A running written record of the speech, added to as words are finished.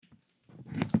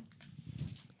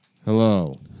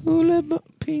Hello. Who let my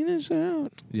penis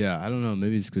out? Yeah, I don't know.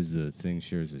 Maybe it's because the thing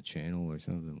shares a channel or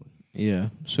something. Yeah.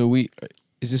 So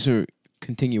is this a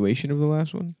continuation of the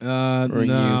last one? Or a new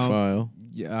file?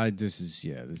 Yeah, this is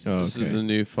This is a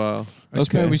new file.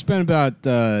 We spent about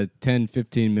 10,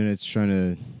 15 minutes trying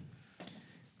to.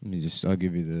 I'll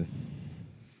give you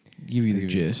the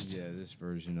gist. Yeah, this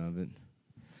version of it.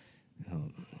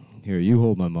 Here, you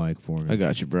hold my mic for me. I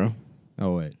got you, bro.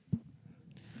 Oh, wait.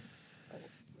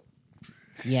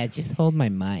 Yeah, just hold my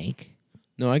mic.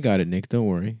 No, I got it, Nick. Don't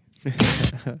worry.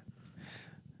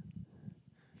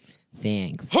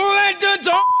 Thanks. Who let the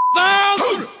dogs out?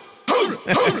 Who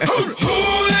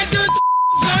let the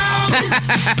dogs out?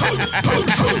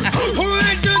 Who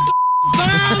let the dogs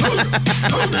out?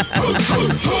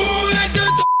 Who let the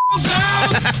dogs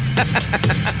out?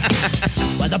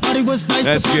 Well, the party was nice,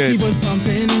 That's the party good. was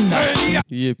pumping.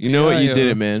 You know what? You did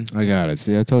it, man. I got it.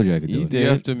 See, I told you I could do it. You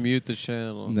have to mute the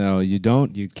channel. No, you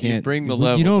don't. You can't. bring the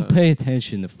level You don't down. pay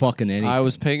attention to fucking anything. I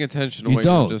was paying attention to You what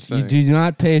you were don't. just You saying. do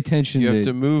not pay attention You have to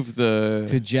to move the...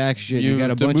 to jack shit. You You got a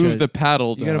have to bunch move of the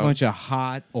paddle You down. got a bunch of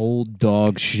hot old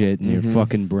dog shit in your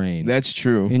fucking brain. That's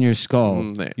true. in your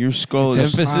skull. There. Your skull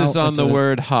It's is Emphasis on it's the a-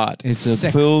 word hot. it's a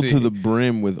Sexy. filled to the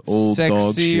brim with old dog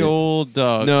Sexy shit. old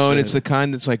dog No, and shit. it's the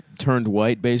kind that's like turned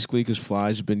white basically because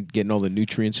flies have been getting all the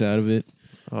nutrients out of it.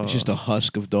 Oh. It's just a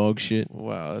husk of dog shit.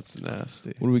 Wow, that's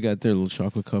nasty. What do we got there? A little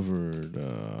chocolate covered.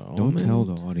 Don't almond? tell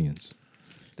the audience.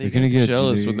 They They're gonna get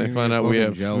jealous they're when they gonna find get out we fucking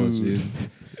have jealous, food. dude.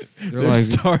 They're They're like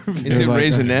starving. Is they're it like,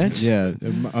 Raisinets?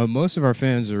 Yeah, most of our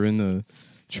fans are in the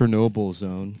Chernobyl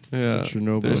zone. Yeah,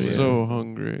 Chernobyl. they're yeah. so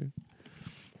hungry.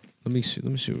 Let me see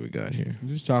what we got here.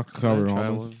 Just chocolate Can I covered try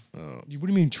almonds. one? What do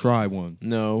you mean try one?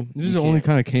 No. This is you the only can't.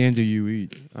 kind of candy you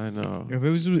eat. I know.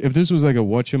 If this was like a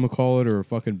whatchamacallit or a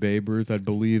fucking Babe Ruth, I'd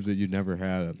believe that you'd never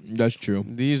had it. That's true.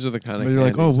 These are the kind But of you're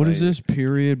like, oh, candies what I is eat. this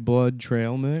period blood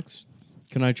trail mix?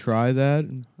 Can I try that?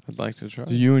 I'd like to try. So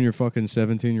you and your fucking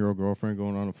 17-year-old girlfriend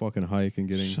going on a fucking hike and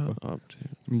Shut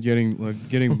getting up, dude.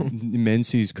 getting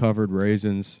Menzies covered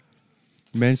raisins,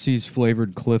 Menzies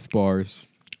flavored Cliff bars.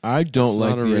 I don't It's like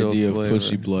not a the real idea of flavor.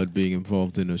 pussy blood being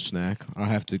involved in a snack. I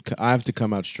have to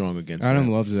come out strong against Adam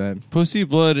that. loves that. Pussy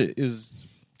blood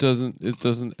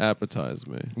doesn't appetize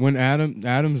me. When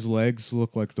Adam's legs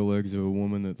look like the legs of a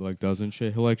woman that like doesn't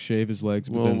shave, he'll like shave his legs,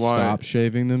 but Well, then why? stop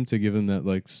shaving them to give him that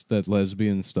like that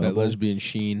lesbian stubble. That lesbian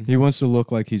sheen. He wants to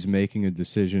look like he's making a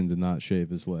decision to not shave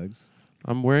his legs.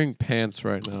 I'm wearing pants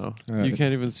right now. All right. You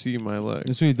can't even see my legs.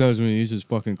 That's what he does when he uses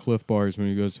fucking Cliff Bars when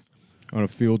he goes on a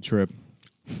field trip.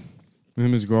 Him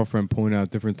and his girlfriend point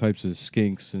out different types of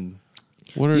skinks and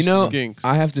What are You know, skinks?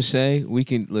 I have to say, we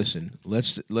can listen.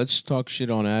 Let's talk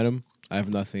shit on Adam. I have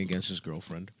nothing against his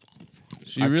girlfriend.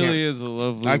 she I really can't- is a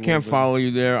lovely I can't woman. follow you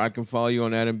there. I can follow you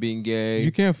on Adam being gay.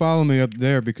 you can't follow me up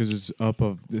there because it's up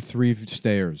of the 3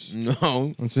 stairs.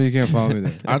 No, And so you can't follow me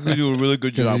there. I could do a really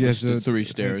good job with Yes, the 3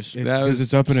 stairs. Because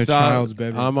it's up in a child's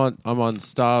bedroom. I'm on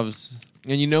Stav's.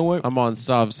 And you know what? I'm on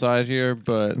Stav's side here,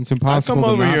 but It's I impossible come to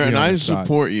over not here be and on I his side.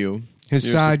 support you. His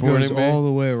You're side goes supporting me? all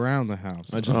the way around the house.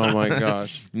 oh my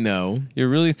gosh, No, you're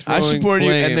really throwing. I support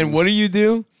you. And then flames. what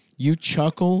do? You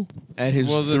chuckle at his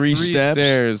Well, the 3 three steps.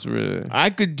 stairs, really. I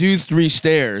could do 3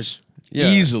 stairs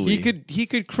easily. He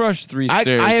could crush 3 I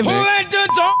stairs. have- Who Nick. let the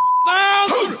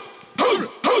dogs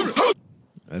out?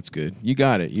 That's good. You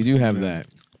got it. You do have that.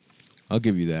 I'll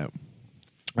give you that.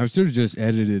 I should have just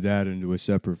edited that into a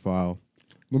separate file.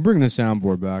 We'll bring the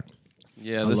soundboard back.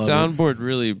 Yeah, I the love it. soundboard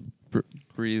really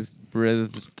breathed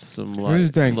some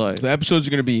Here's the thing. life. The episodes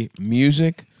are going to be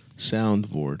music,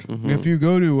 soundboard. If you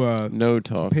go to No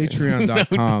talking.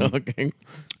 patreon.com Okay.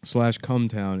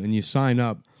 /Cumtown and you sign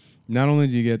up, not only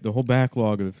do you get the whole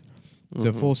backlog of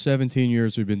the full 17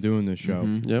 years we've been doing this show,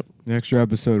 Yep. an extra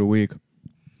episode a week,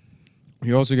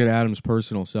 you also get Adam's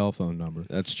personal cell phone number.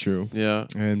 That's true. Yeah.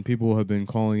 And people have been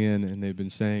calling in and they've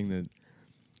been saying that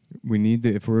we need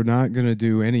to, if we're not going to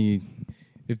do any,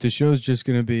 if the show's just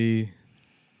going to be,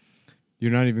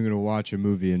 you're not even going to watch a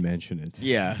movie and mention it.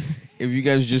 Yeah. If you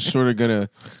guys just sort of going to,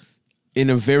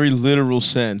 in a very literal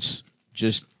sense,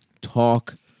 just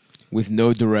talk with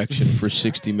no direction for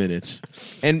 60 minutes.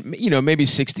 And, you know, maybe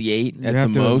 68 You at the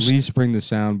have to most. at least bring the You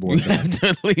soundboard back. have to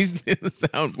at least get the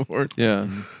soundboard. Yeah.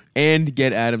 And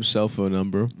get Adam's cell phone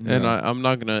number. And I'm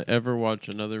not going to ever watch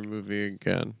another movie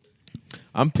again.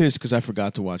 I'm pissed because I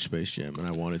forgot to watch Space Jam and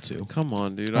I wanted to. Come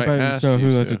on, dude. How I about asked so you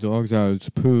who let to. the dogs out? It's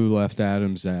Pooh left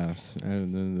Adam's ass,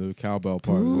 and then the cowbell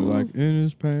part. They're like in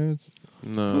his pants.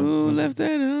 No. Who left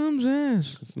Adam's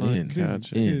ass? It's not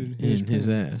catchy. In his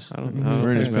ass. I don't Mhm.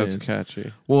 think his that's pants.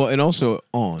 catchy. Well, and also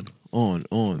on on.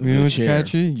 You know the what's chair.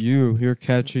 catchy? You're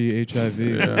catchy HIV.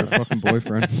 Your fucking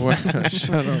boyfriend.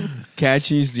 Shut up.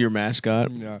 Catchy's your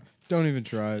mascot. Yeah. Don't even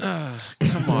try it.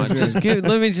 Come on,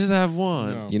 let me just have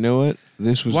one. No. You know what?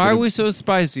 This was. Why gonna- are we so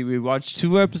spicy? We watched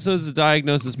 2 episodes of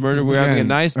Diagnosis Murder. We're having a Again,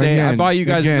 nice day. I again, bought you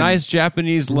guys a again. nice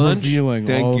Japanese lunch. Revealing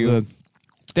Thank all you. of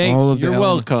the all of the You're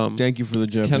element- welcome. Thank you for the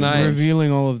Japanese. Can I-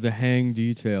 revealing all of the hang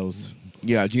details.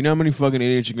 Yeah. Do you know how many fucking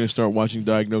idiots are going to start watching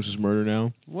Diagnosis Murder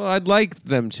now? Well, I'd like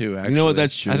them to, actually. You know what?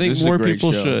 That's true. I think This is a more great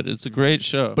people show. should. It's a great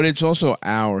show. But it's also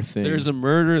our thing. There's a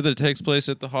murder that takes place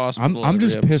at the hospital. I'm every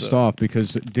just pissed episode. off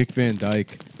because Dick Van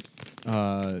Dyke.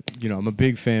 I'm a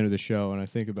big fan of the show and I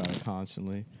think about it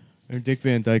constantly. And Dick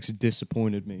Van Dyke's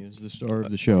disappointed me as the star of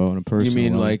the show on a personal You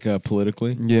mean level. like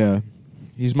politically? Yeah.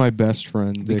 He's my best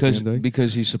friend, Dick Because Van Dyke.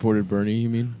 because he supported Bernie. You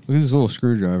mean? Look at this little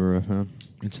screwdriver I found.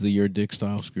 It's the your dick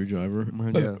style screwdriver.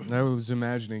 Yeah, I was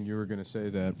imagining you were going to say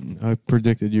that. I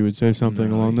predicted you would say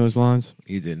something No, along those lines.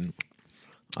 You didn't.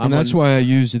 And that's why I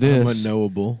use I'm this.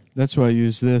 unknowable. That's why I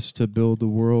use this to build the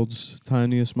world's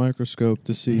tiniest microscope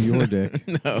to see your dick,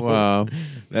 No, Wow.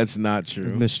 that's not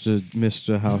true.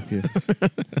 Mr. Hawkins.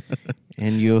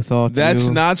 And you thought That's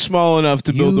not small enough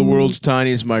to build the You- world's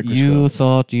tiniest microscope. You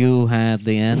thought you had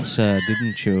the answer,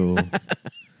 didn't you,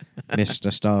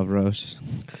 Mr. Stavros?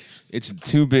 It's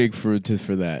too big for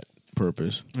that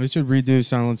purpose. I should redo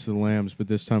Silence of the Lambs, but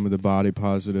this time with a body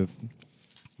positive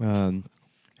Hannibal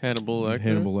Lecter.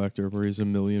 Hannibal Lecter, where he's a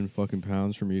million fucking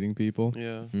pounds from eating people.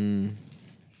 Yeah. And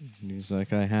he's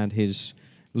like, I had his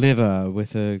liver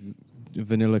with a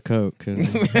vanilla Coke and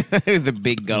The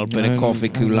big gulp and a coffee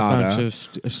and a bunch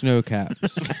of snow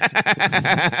caps.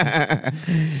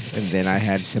 And then I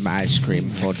had some ice cream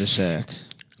for dessert.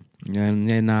 And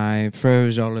then I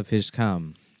froze all of his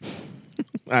cum.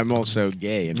 I'm also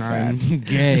gay, in fact. I'm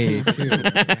gay, too.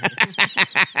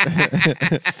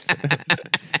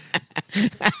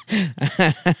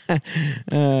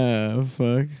 Oh,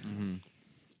 fuck.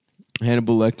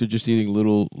 Hannibal Lecter just eating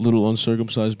little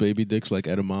uncircumcised baby dicks like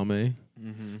edamame.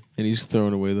 And he's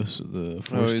throwing away the Oh,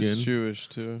 foreskin. he's Jewish,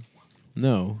 too.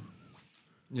 No.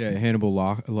 Yeah, Hannibal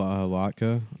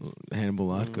Lotka. Hannibal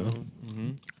Latko.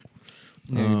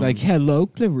 Yeah, he's like, hello,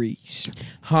 Clarice.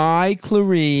 Hi,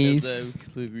 Clarice.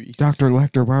 Dr.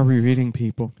 Lecter, why were you eating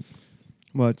people?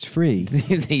 Well, it's free.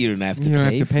 You don't have to You don't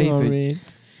pay have to pay for for it.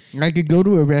 I could go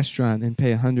to a restaurant and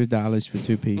pay $100 for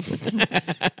 2 people.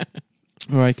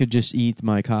 Or I could just eat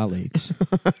my colleagues.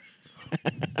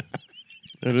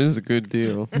 It is a good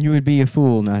deal. You would be a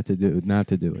fool not to do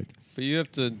it. But you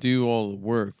have to do all the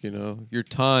work, you know. Your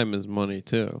time is money,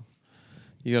 too.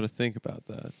 You got to think about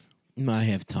that. I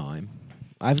have time.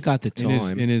 I've got the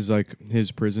time. In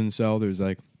his prison cell, there's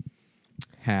like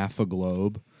half a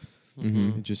globe.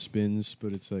 It just spins,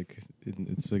 but it's like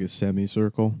a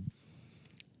semicircle.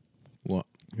 What?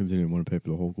 Because they didn't want to pay for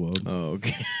the whole globe. Oh,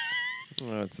 okay.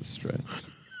 Well, that's a stretch.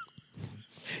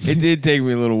 It did take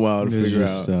me a little while to It was figure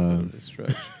just, out. A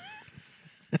stretch.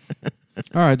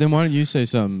 All right, then why don't you say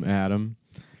something, Adam?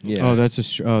 Yeah. Oh, that's a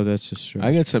stretch.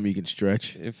 I got something you can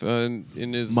stretch. If in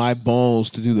his My balls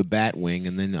to do the bat wing,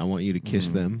 and then I want you to kiss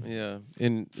them. yeah,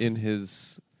 in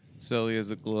his cell he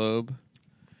has a globe,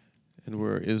 and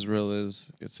where Israel is,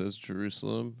 it says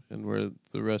Jerusalem, and where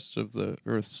the rest of the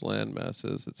Earth's landmass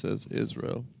is, it says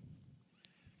Israel.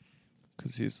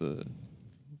 Because he's a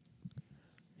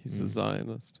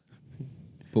Zionist.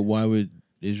 But why would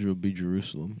Israel be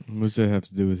Jerusalem? What's that have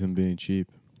to do with him being cheap?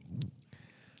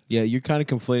 Yeah, you're kind of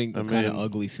conflating I a kind of mean-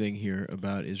 ugly thing here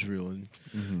about Israel and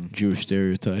Jewish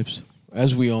stereotypes.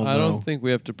 As we all know, I don't think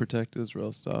we have to protect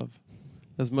Israel stuff.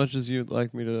 As much as you'd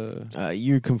like me to...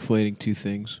 you're conflating two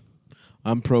things.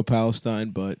 I'm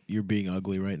pro-Palestine, but you're being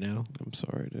ugly right now, I'm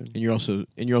sorry, dude. and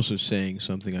you're also saying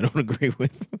something I don't agree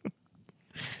with.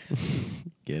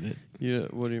 Get it? Yeah,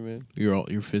 what do you mean?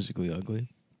 You're physically ugly.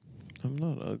 I'm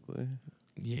not ugly.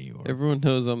 Yeah, you are. Everyone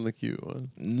knows I'm the cute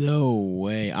one. No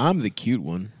way. I'm the cute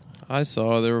one. I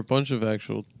saw there were a bunch of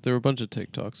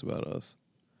TikToks about us.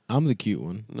 I'm the cute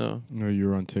one. No. No, you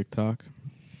were on TikTok.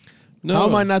 No. How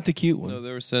am I not the cute one? No,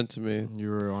 they were sent to me.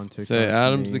 You were on TikTok. Say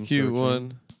Adam's the name cute searching.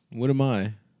 one. What am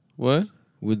I? What?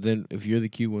 Then if you're the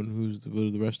cute one, what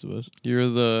are the rest of us? You're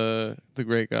the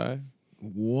great guy.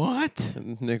 What?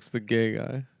 And Nick's the gay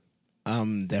guy.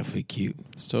 I'm definitely cute.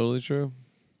 It's totally true.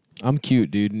 I'm cute,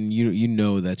 dude, and you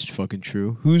know that's fucking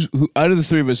true. Who out of the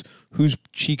three of us, whose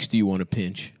cheeks do you want to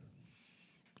pinch?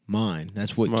 Mine.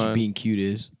 That's what Mine. being cute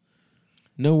is.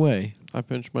 No way. I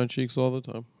pinch my cheeks all the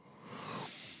time.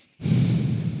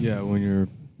 Yeah, when you're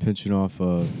pinching off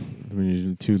when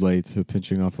you're too late to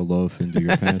pinching off a loaf into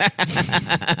your pants.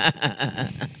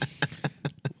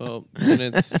 Well, and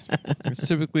it's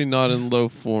typically not in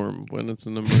loaf form when it's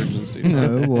an emergency.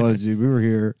 No, it was, dude. We were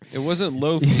here. It wasn't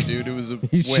loafy, dude. It was a You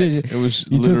wet. shit- It was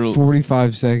You literal. took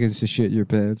 45 seconds to shit your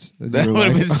pants. And That you were would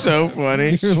have like- been so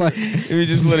funny. you were like, If we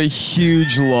just let a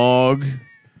huge log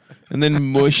and then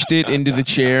mushed it into the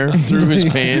chair through his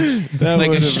pants That like a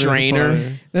would've been strainer.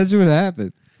 funny. that's what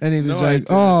happened. And he was No, I like,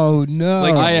 didn't. oh, no.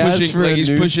 Like I pushing- asked for like a he's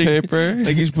pushing- newspaper.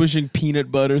 Like he's pushing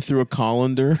peanut butter through a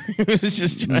colander. He was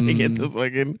just trying to get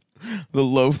the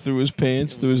loaf through his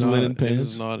pants, through his linen It pants.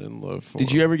 was not in loaf form.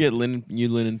 Did you ever get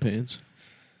linen pants?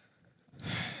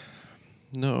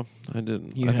 No, I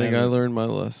didn't. You I think I haven't. learned my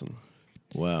lesson.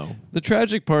 Wow. The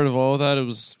tragic part of all of that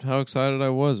was how excited I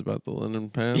was about the linen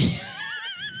pants.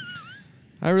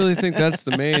 I really think that's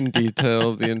the main detail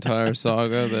of the entire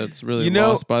saga that's really You know,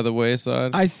 lost by the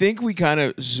wayside. I think we kind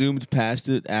of zoomed past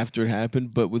it after it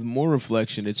happened, but with more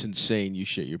reflection, it's insane you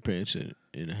shit your pants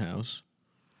in a house.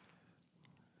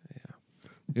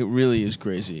 Yeah. It really is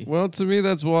crazy. Well, to me,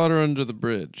 that's water under the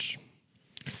bridge.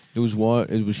 It was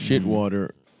shit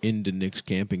water into Nick's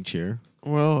camping chair.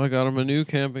 Well, I got him a new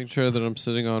camping chair that I'm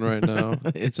sitting on right now.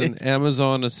 It's an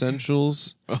Amazon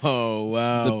Essentials, Oh,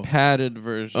 wow. the padded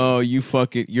version. Oh, you're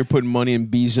putting money in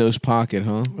Bezos' pocket,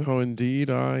 huh? Oh,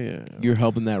 indeed I am. You're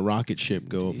helping that rocket ship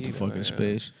go up to Indeed I fucking am.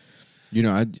 space. You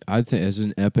know, I think as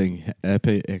an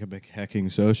epic hacking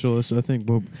socialist, I think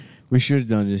what we should have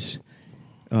done is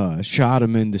shot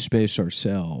him into space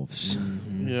ourselves.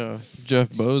 Yeah, Jeff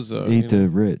Bezos. Eat the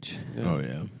rich. Yeah. Oh,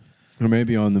 yeah. Or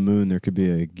maybe on the moon there could be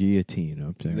a guillotine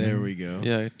up there. There we go.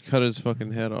 Yeah, cut his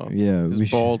fucking head off. Yeah, we His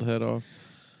should- bald head off.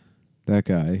 That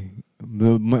guy.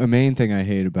 The main thing I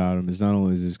hate about him is not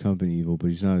only is his company evil, but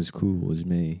he's not as cool as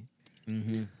me.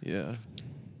 Mm-hmm. Yeah.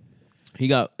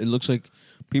 It looks like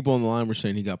people on the line were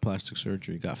saying he got plastic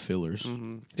surgery, got fillers.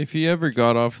 hmm If he ever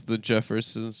got off the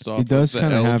Jefferson stop He does of the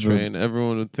kinda L have a- train,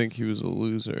 everyone would think he was a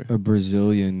loser. A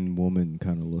Brazilian woman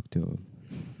kind of look to him.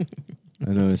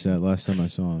 I noticed that last time I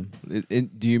saw him.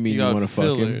 Do you mean He you got want to fuck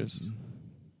him? fillers.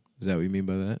 Is that what you mean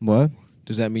by that? What?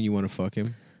 Does that mean you want to fuck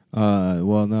him?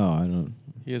 Well, no, I don't.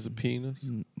 He has a penis.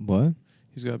 What?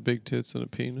 He's got big tits and a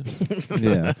penis.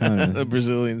 Yeah, kind The of.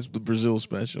 Brazil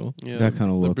special. Yeah, That kinda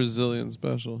the look. Brazilian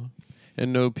special,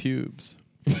 and no pubes.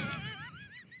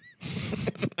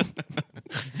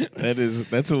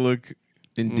 That's a look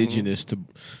indigenous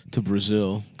to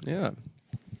Brazil. Yeah,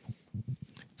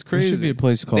 it's There should be crazy. a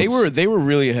place called. They were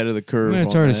really ahead of the I'm curve. gonna on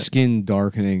start a that. skin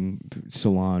darkening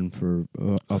salon for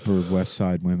Upper West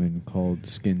Side women called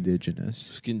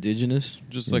Skindigenous. Indigenous.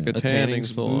 Just like Yeah. a A tanning tanning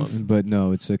salon. booth? But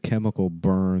no, it's a chemical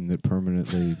burn that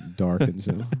permanently darkens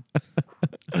them.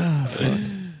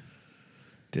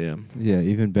 Damn. Yeah,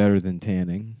 even better than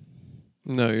tanning.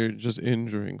 No, you're just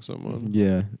injuring someone.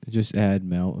 Yeah, just add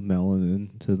melanin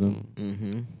to them.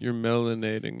 Mm-hmm. You're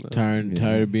melanating them. Tired Yeah.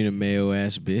 of being a mayo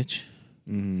ass bitch.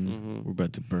 Mm. We're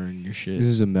about to burn your shit. This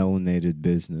is a melanated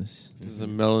business. This is a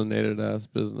melanated ass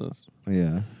business.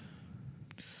 Yeah,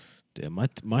 Damn,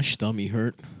 my stomach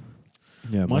hurt.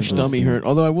 yeah. My mine stomach does, hurt.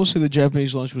 Although I will say the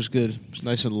Japanese lunch was good. It's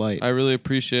nice and light. I really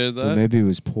appreciated But that. maybe it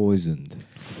was poisoned.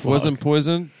 Wasn't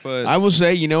poisoned, but I will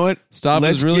say, you know what? Stop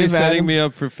let's is really give setting Adam- me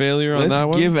up for failure on Let's that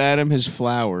one. give Adam his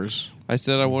flowers. I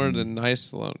said I wanted a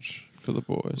nice lunch for the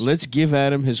boys. Let's give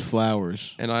Adam his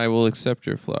flowers. And I will accept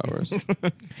your flowers.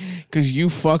 Because you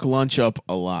fuck lunch up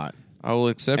a lot. I will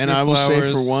accept And your I will flowers.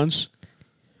 say for once,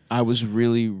 I was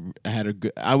really had a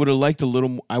good. I would have liked a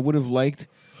little. I would have liked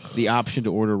the option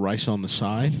to order rice on the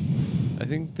side. I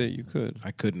think that you could.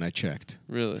 I couldn't. I checked.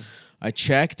 Really. I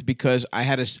checked because I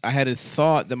had a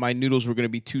thought that my noodles were going to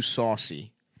be too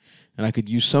saucy, and I could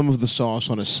use some of the sauce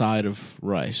on a side of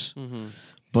rice. Mm-hmm.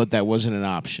 But that wasn't an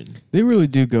option. They really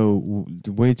do go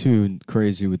way too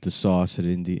crazy with the sauce in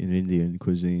Indian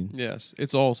cuisine. Yes,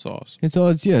 it's all sauce. It's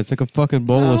like a fucking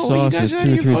bowl No, of you sauce guys with are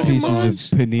 2 or out of 3 your pieces fucking of minds.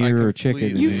 paneer I or chicken.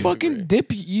 completely in You it. agree. fucking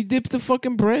dip the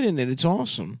fucking bread in it. It's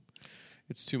awesome.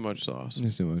 It's too much sauce.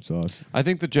 There's too much sauce. I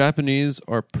think the Japanese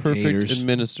are perfect Haters.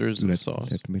 administrators of sauce.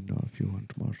 Let me know if you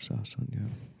want more sauce on your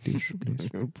dish, please.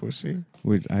 Pussy.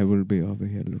 I will be over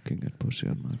here looking at pussy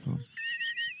on my phone.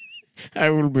 I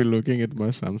will be looking at my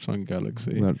Samsung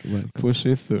Galaxy. Welcome.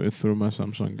 Pussy through my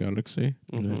Samsung Galaxy.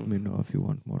 Let Mhm. me know if you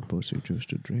want more pussy juice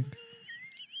to drink.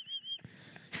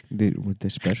 The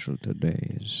special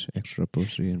today is extra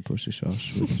pussy and pussy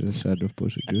sauce with a side of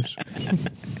pussy juice.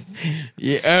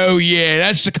 Yeah. Oh yeah,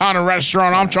 that's the kind of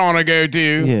restaurant I'm trying to go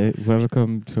to. Yeah,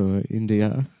 welcome to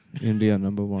India. India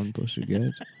 #1 pussy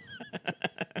get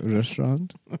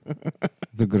restaurant.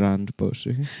 The Grand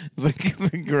Pussy.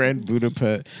 The Grand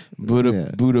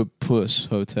Yeah. Budapest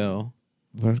Hotel.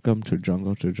 Welcome to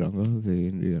Jungle, the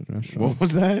Indian restaurant. What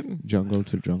was that? Jungle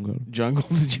to Jungle. Jungle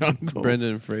to Jungle.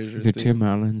 Brendan Fraser. The theme. Tim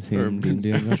Allen themed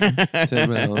Indian restaurant.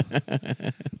 Tim Allen.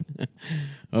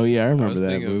 Oh yeah, I I remember was that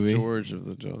thinking movie. of George of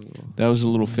the Jungle. That was a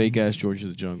little fake ass George of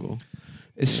the Jungle.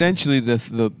 Essentially,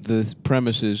 the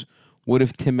premise is: what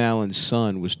if Tim Allen's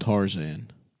son was Tarzan?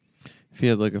 If he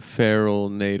had like a feral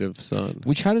native son.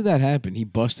 Which, how did that happen? He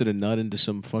busted a nut into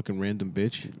some fucking random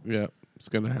bitch. Yeah, it's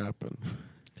gonna happen.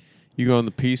 You go on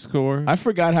the Peace Corps. I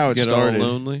forgot how it get started, all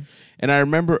lonely. and I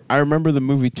remember the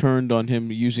movie turned on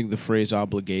him using the phrase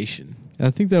obligation. I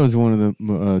think that was one of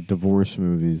the divorce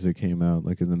movies that came out,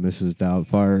 like in the Mrs.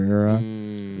 Doubtfire era,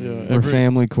 Yeah, where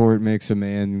family court makes a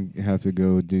man have to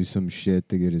go do some shit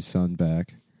to get his son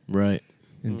back, Right.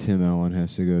 and Tim Allen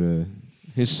has to go to.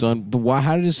 His son, but why?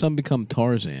 How did his son become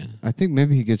Tarzan? I think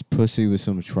maybe he gets pussy with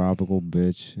some tropical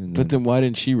bitch. And But then why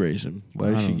didn't she raise him?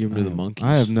 Why did she give him to the monkeys?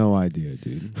 I have no idea,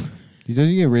 dude. He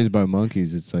doesn't get raised by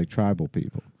monkeys. It's like tribal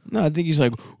people. No, I think he's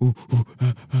like ooh,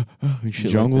 and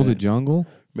shit Jungle like to that. Jungle.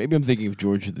 Maybe I'm thinking of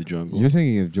George of the Jungle. You're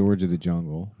thinking of George of the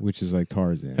Jungle, which is like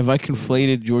Tarzan. Have I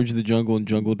conflated George of the Jungle and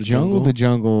Jungle to Jungle Jungle? to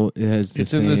Jungle has the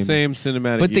It's same. in the same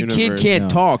cinematic But the universe. kid can't No.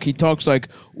 talk. He talks like,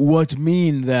 "What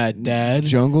mean that, Dad?"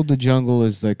 Jungle to Jungle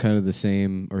is like kind of the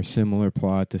same or similar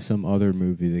plot to some other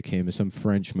movie that came, some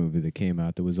French movie that came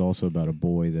out that was also about a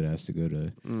boy that has to go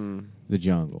to the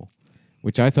jungle,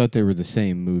 which I thought they were the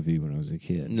same movie when I was a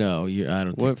kid. No, I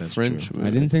don't What think that's French true. movie?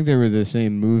 I didn't think they were the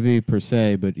same movie per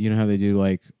se, but you know how they do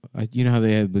like, you know how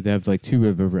they have like two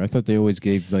of every. I thought they always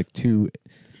gave like two.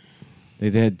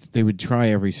 They would try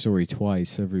every story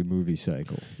twice every movie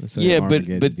cycle. That's like Yeah,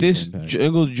 Armageddon, but this Deep Impact.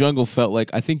 Jungle to Jungle felt like,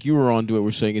 I think you were onto it.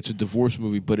 We're saying it's a divorce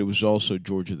movie, but it was also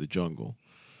George of the Jungle,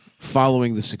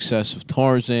 following the success of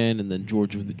Tarzan and then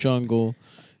George of the Jungle.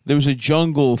 There was a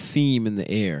jungle theme in the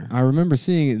air. I remember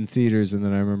seeing it in theaters, and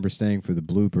then I remember staying for the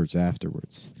bloopers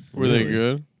afterwards. Were they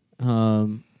good?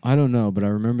 I don't know, but I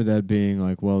remember that being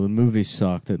like, well, the movie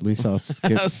sucked. At least I'll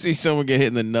skip. I'll see someone get hit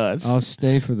in the nuts. I'll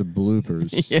stay for the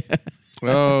bloopers. Yeah,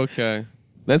 Oh, okay.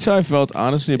 that's how I felt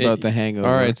honestly about The Hangover.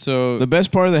 All right, so The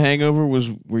best part of The Hangover was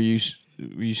where you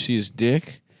see his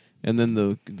dick, and then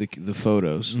the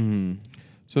photos. Mhm.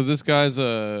 so this guy's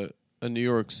a New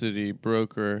York City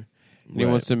broker, and he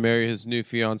Right. wants to marry his new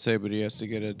fiance, but he has to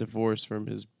get a divorce from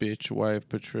his bitch wife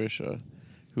Patricia,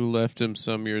 who left him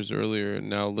some years earlier and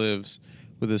now lives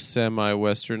with a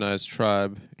semi-westernized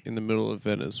tribe in the middle of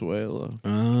Venezuela.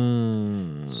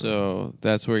 So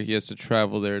that's where he has to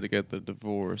travel there to get the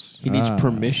divorce. He needs Ah.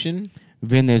 permission,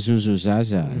 Venezuela.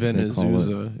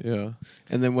 Venezuela, yeah.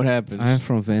 and then what happens? I'm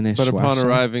from Venezuela. But upon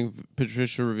arriving,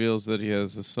 Patricia reveals that he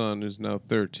has a son who's now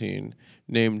 13,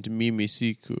 named Mimi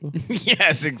Siku.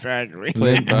 Yes, exactly.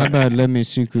 How about let me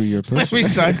suku your Let pussy? me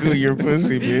suckle your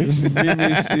pussy, bitch.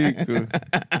 Mimi Siku.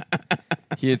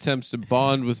 He attempts to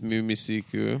bond with Mimi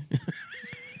Siku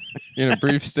in a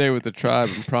brief stay with the tribe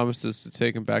and promises to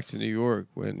take him back to New York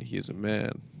when he is a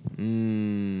man.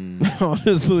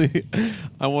 Honestly,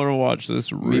 I want to watch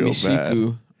this real bad.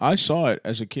 Mimisiku. I saw it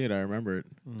as a kid. I remember it.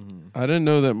 I didn't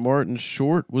know that Martin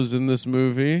Short was in this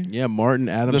movie. Yeah, Martin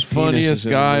Adams. The funniest Penis is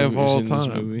in guy the of movie- all is in this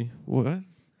time. movie. What?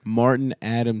 Martin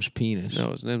Adams' penis.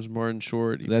 No, his name's Martin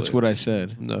Short. That's what I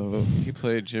said. No, he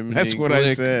played Jiminy That's what I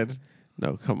Glick. said.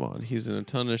 No, come on. He's in a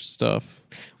ton of stuff.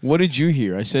 What did you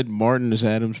hear? I said Martin is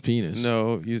Adams' penis.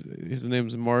 No, his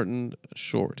name's Martin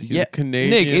Short. He's Yeah, a Canadian.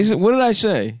 Nick, is it? What did I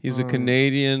say? He's a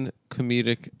Canadian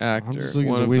comedic actor. I'm just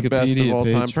looking One at of the the best of Wikipedia all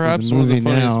page time. for Perhaps the one of the movie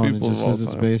funniest now, and people it of just all says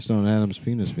it's time. based on Adam's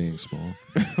penis being small.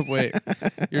 Wait,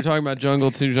 you're talking about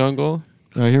Jungle to Jungle?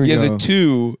 Oh, here we Yeah, go. the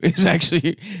two is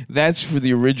actually that's for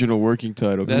the original working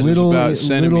title. 'cause That's it was Little about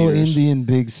centimeters. Indian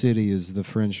Big City is the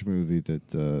French movie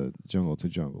that Jungle to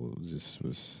Jungle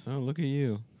was. Oh, look at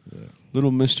you,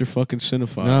 little Mr. Fucking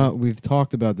cinephile. No, we've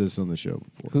talked about this on the show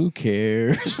before. Who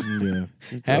cares? Yeah,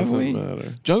 It Have doesn't we?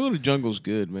 matter. Jungle to Jungle's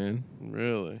good, man.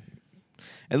 Really?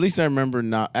 At least I remember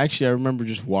not. Actually, I remember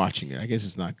just watching it. I guess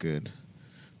it's not good.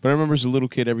 But I remember as a little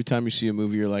kid, every time you see a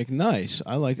movie, you're like, "Nice!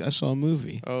 I saw a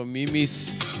movie." Oh,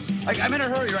 Mimi's. I'm in a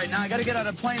hurry right now. I got to get on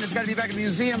a plane that's got to be back at the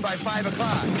museum by 5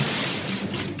 o'clock.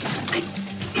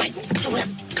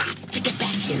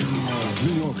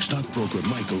 New York stockbroker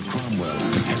Michael Cromwell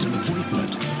has an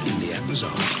appointment in the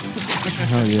Amazon.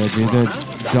 oh yeah, dude,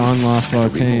 that Don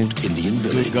LaFontaine. Remote Indian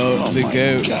village. The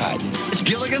goat. God, it's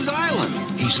Gilligan's Island.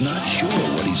 He's not sure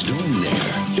what he's doing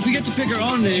there. If we get to pick our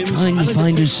own names, trying to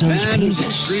find his son's man who's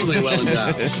penis. extremely well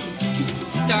endowed.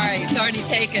 Sorry, it's already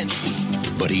taken.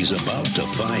 But he's about to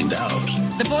find out.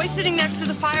 The boy sitting next to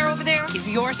the fire over there is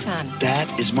your son. That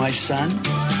is my son.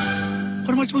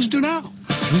 What am I supposed to do now?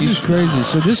 This is crazy.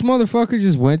 So this motherfucker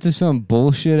just went to some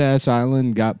bullshit ass island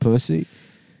and got pussy?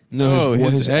 No,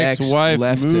 his ex-wife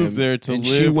left moved him, there to and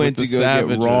live she went with to the go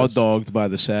savages. get raw dogged by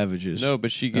the savages. No,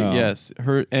 but she Oh. yes,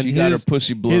 her and She his, got her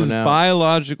pussy blown his out.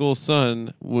 biological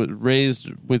son was raised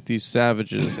with these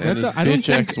savages, and his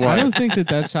bitch I ex-wife. don't think that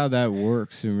that's how that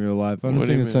works in real life. I don't What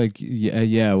do think you it's mean? like,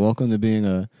 yeah, welcome to being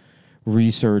a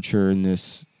researcher in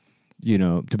this,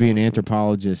 to be an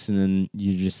anthropologist, and then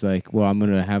you're just like, well, I'm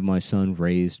going to have my son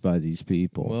raised by these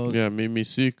people. Well, Yeah, Mimi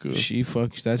Siku. she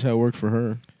fucks. That's how it worked for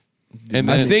her.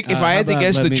 And I then, think if I had to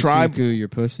guess the tribe, your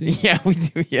pussy. yeah, we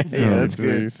do. Yeah, that's You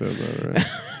good. said that right.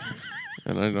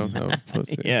 And I don't have a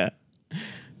pussy. Yeah.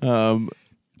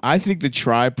 I think the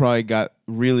tribe probably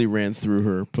really ran through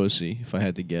her pussy, if I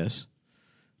had to guess,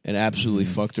 and absolutely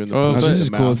fucked her in the Oh, pussy, but- This the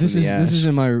is mouth, cool. and This the is ass.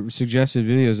 in my suggested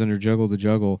videos under Juggle the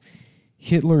Juggle.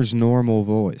 Hitler's normal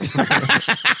voice.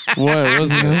 What was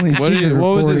The only what secret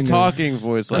what was his recording talking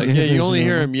voice like? Yeah, you only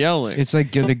hear him yelling. It's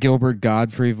like the Gilbert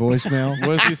Godfrey voicemail.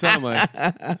 What does he sound like?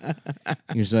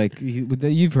 He's like,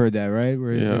 you've heard that, right?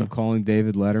 Where he's Yeah. calling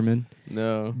David Letterman.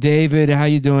 No. David, how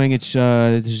you doing? It's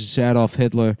this is Adolf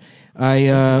Hitler.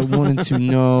 I wanted to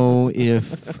know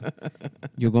if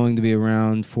you're going to be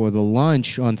around for the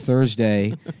lunch on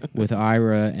Thursday with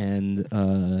Ira and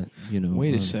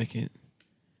Wait a second.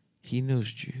 He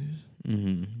knows Jews.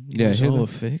 Mm-hmm. Yeah, Yeah, was all Hitler. a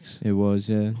fix. It was.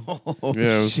 Yeah. Oh,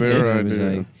 Yeah, it was shit. their It was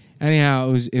idea. like-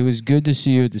 anyhow, it was good to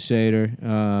see you at the Seder.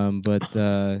 But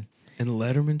And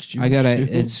Letterman's Jewish I gotta.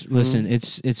 too? Listen.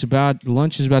 It's about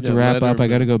lunch is about to Yeah, wrap up. I Letterman.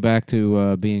 got to go back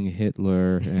to being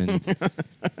Hitler and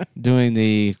doing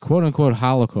the quote unquote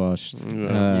Holocaust.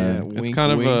 Yeah, It's wink,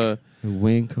 kind wink. of a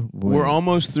Wink. We're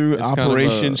almost through It's kind of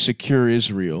Operation a- Secure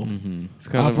Israel. Mm-hmm. it's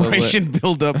kind of a Operation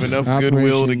build up enough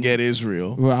goodwill to Operation- get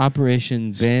Israel. We're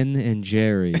Operation Ben and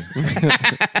Jerry.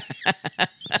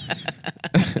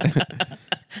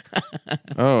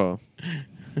 Oh,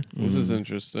 this Mm. is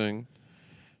interesting.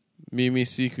 Mimi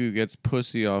Siku gets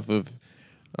pussy off of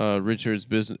Richard's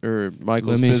business or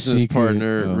Michael's Mimi business Siku,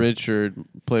 partner, oh. Richard,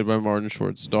 played by Martin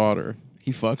Short's daughter.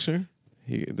 He fucks her.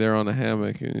 They're on a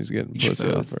hammock and he's getting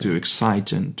pussy off her. to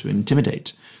excite and to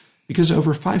intimidate. Because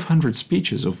over 500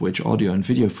 speeches, of which audio and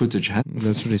video footage had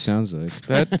That's what he sounds like.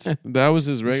 That was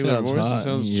his regular sounds voice. hot. It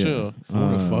sounds Yeah. chill. I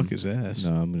want to fuck his ass.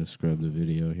 No, I'm gonna scrub the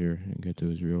video here and get to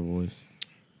his real voice.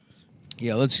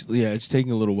 Yeah, it's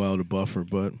taking a little while to buffer,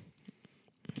 but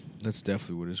that's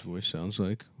definitely what his voice sounds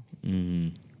like.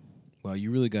 Mm-hmm. Wow,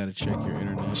 you really got to check your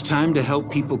internet. It's time to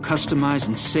help people customize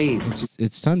and save.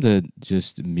 It's time to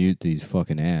just mute these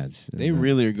fucking ads. They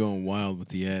really are going wild with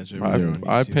the ads. over there on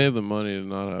I YouTube. pay the money to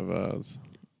not have ads.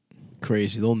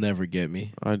 Crazy. They'll never get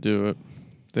me. I do it.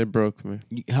 They broke me.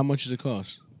 How much does it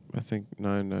cost? I think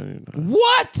 $9.99.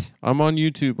 What? I'm on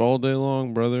YouTube all day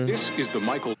long, brother. This is the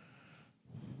Michael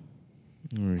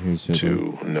All right, here's Hitler.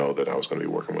 to know that I was going to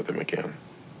be working with him again.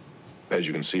 As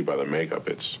you can see by the makeup,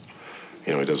 it's,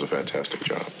 he does a fantastic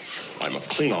job. I'm a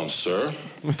Klingon, sir.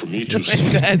 For me to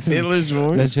That's Hitler's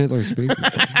voice. That's Hitler speaking.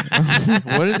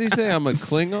 What does he say? I'm a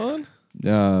Klingon?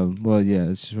 Well, yeah,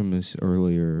 it's from his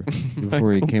earlier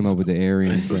before he came up with the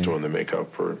Aryan He was thing. doing the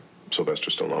makeup for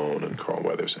Sylvester Stallone and Carl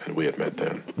Weathers, and we had met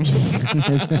then.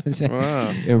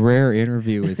 Wow. A rare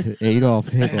interview with Adolf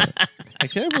Hitler. I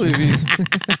can't believe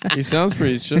he sounds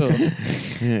pretty chill.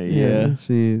 Yeah. Let's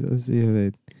see how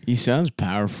they. He sounds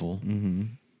powerful. Mm-hmm.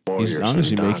 He's Lawyers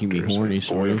honestly and making me doctors horny, and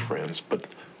sort of. boyfriends, but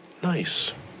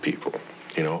nice people,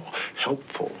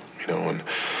 helpful, and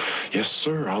yes,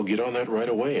 sir, I'll get on that right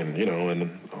away, and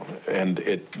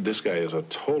this guy is a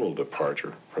total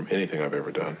departure from anything I've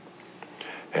ever done,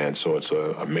 and so it's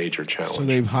a major challenge. So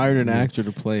they've hired an actor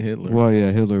to play Hitler. Well,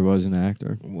 yeah, Hitler was an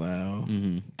actor. Wow.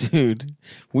 Mm-hmm. Dude,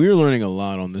 we're learning a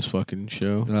lot on this fucking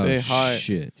show. Oh, They hi-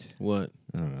 shit. What?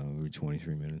 I don't know. We're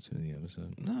 23 minutes into the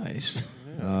episode. Nice.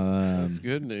 That's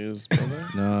good news, brother.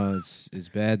 No, it's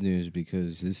bad news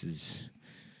because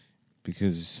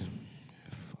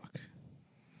fuck.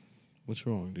 What's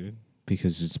wrong, dude?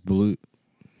 Because it's blue.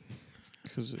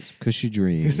 Because it's Cushy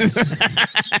dreams.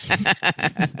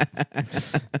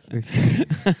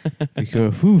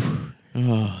 Because, whew,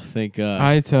 Oh, thank God.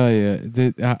 I tell you,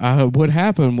 what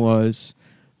happened was,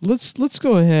 let's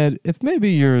go ahead. If maybe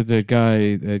you're the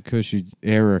guy at Cushy,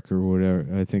 Eric or whatever,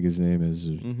 I think his name is.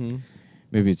 Mm-hmm.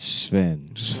 Maybe it's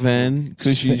Sven. Sven,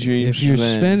 Cushy Dreams. If you're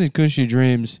Sven at Cushy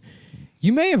Dreams,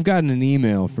 you may have gotten an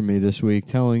email from me this week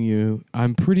telling you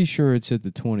I'm pretty sure it's at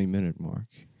the 20-minute mark.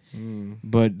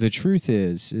 But the truth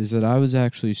is that I was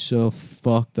actually so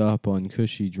fucked up on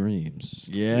Cushy Dreams.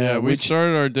 Yeah, we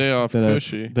started our day off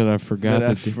cushy. That I forgot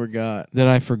that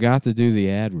I forgot to do the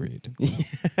ad read.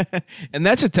 And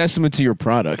that's a testament to your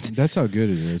product. That's how good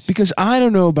it is. Because I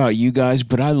don't know about you guys,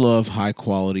 but I love high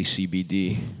quality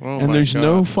CBD. Oh and my there's God.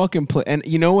 no fucking and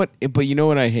you know what? But you know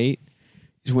what I hate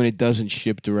is when it doesn't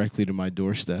ship directly to my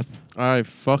doorstep. I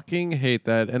fucking hate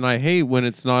that, and I hate when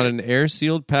it's not in air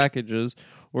sealed packages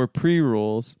or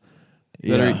pre-rolls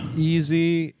that are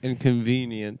easy and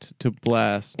convenient to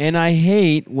blast. And I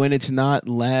hate when it's not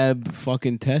lab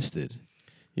fucking tested.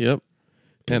 Yep.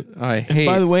 And I And hate.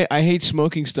 by the way, I hate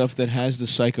smoking stuff that has the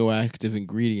psychoactive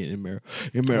ingredient in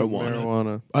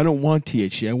marijuana. I don't want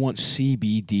THC. I want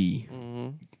CBD.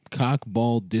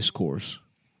 Cockball discourse.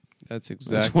 That's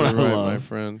exactly what I right, love. my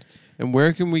friend. And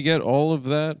where can we get all of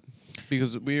that?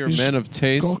 Because we are men of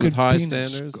taste with high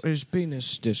standards. There's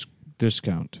penis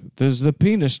discount. There's the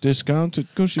penis discount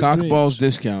at Cushy Dreams. Cockballs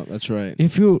discount. That's right.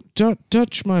 If you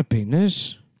touch my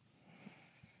penis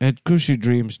at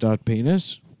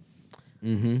cushydreams.penis.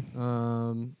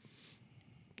 Mm-hmm.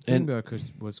 And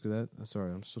what's that?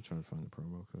 Sorry, I'm still trying to find the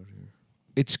promo code here.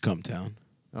 It's Cumtown.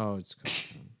 Oh, it's.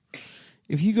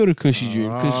 If you go to Cushy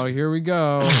Dreams, Oh, here we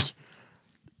go.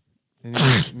 And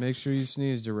you make sure you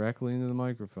sneeze directly into the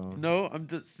microphone. No, I'm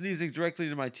sneezing directly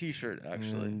to my T-shirt.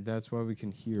 Actually, And that's why we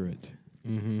can hear it.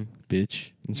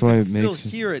 bitch. That's why it still makes.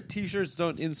 hear it. T-shirts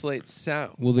don't insulate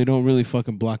sound. Well, they don't really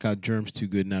fucking block out germs too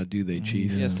good now, do they,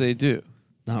 Chief? Yes, they do.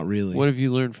 Not really. What have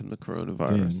you learned from the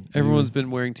coronavirus? Damn. Everyone's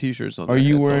been wearing T-shirts on. Are their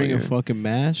you heads all wearing a year. fucking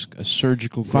mask? A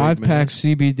surgical 5-pack mask?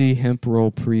 CBD hemp roll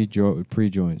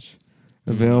pre-joints.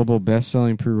 Available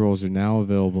best-selling pre-rolls are now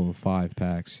available in 5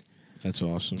 packs. That's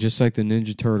awesome. Just like the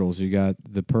Ninja Turtles, you got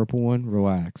the purple one,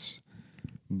 Relax.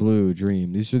 Blue,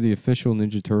 Dream. These are the official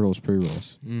Ninja Turtles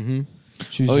pre-rolls. Mm-hmm.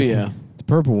 Choose Oh, the- yeah. The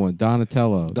purple one,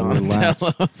 Donatello. the Relax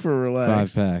Donatello for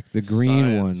relax. 5-pack. The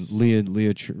green Science. one, Leo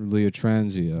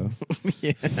Transio.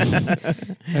 Yeah.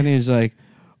 And he's like,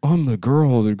 I'm the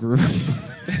girl of the group.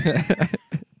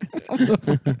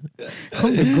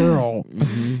 I'm the girl.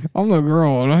 I'm the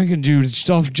girl, and I can do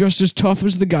stuff just as tough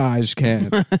as the guys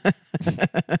can.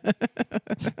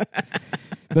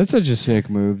 That's such a sick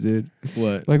move, dude.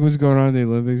 What? Like what's going on in the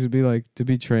Olympics would be like to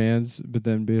be trans, but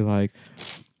then be like,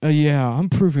 yeah, I'm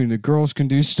proving that girls can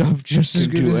do stuff just as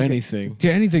Can good do as anything. to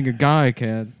anything a guy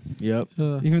can. Yep.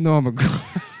 Even though I'm a girl.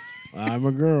 I'm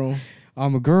a girl.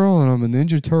 I'm a girl and I'm a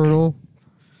Ninja Turtle.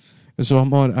 And so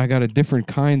I got a different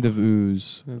kind of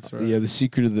ooze. That's right. Yeah, the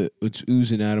secret of it's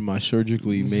oozing out of my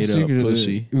surgically made up Secret of the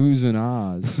pussy. Ooze and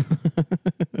Oz.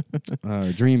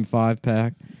 Dream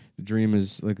 5-pack. The Dream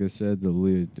is, like I said, the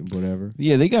whatever.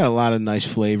 Yeah, they got a lot of nice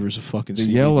flavors of fucking The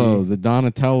CBD. yellow, the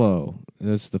Donatello.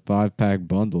 That's the 5-pack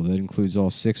bundle. That includes all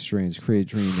 6 strains. Create,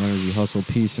 Dream, Energy, Hustle,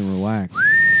 Peace, and Relax.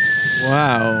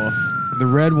 Wow. The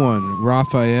red one,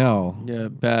 Raphael. Yeah,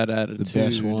 bad attitude. The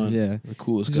best one. Yeah. The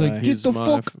coolest He's guy. like, get the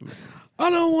fuck. I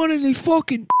don't want any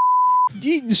fucking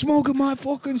eating, smoking my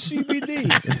fucking CBD.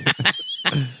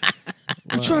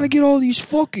 I'm trying to get all these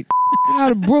fucking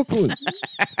out of Brooklyn.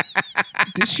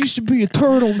 This used to be a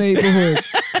turtle neighborhood.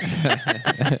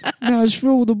 Now it's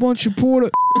filled with a bunch of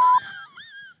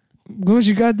bunch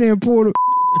of goddamn Porter.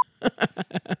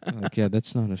 Like, yeah,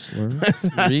 that's not a slur.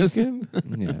 Rican?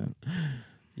 Yeah.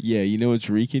 Yeah, you know what's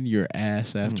reeking? Your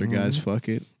ass after guys fuck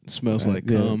it. Smells like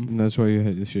cum. And that's why you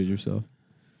had to shit yourself.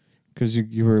 Because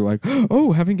you were like,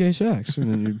 oh, having gay sex.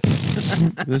 And then you...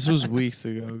 This was weeks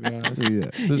ago, guys. Yeah.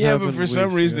 This Yeah, but happened for some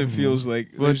weeks reason ago. it feels like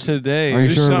But there's, today, Are you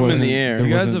there's sure it something in wasn't- the air. there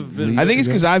You guys wasn't have been- leaves I think it's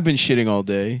ago? because I've been shitting all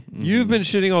day. you've been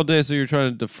shitting all day, so you're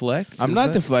trying to deflect? I'm Is not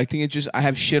that- deflecting. It's just I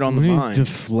have shit on the What do you mind.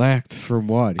 deflect for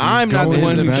what? I'm not the going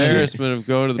one to His who the bathroom. embarrassment of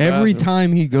going to the Every bathroom.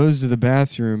 time he goes to the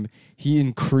bathroom, he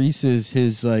increases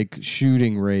his like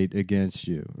shooting rate against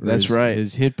you. Or That's his, right.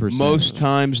 His hit percentage. Most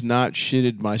times not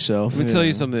shitted myself. Let me tell you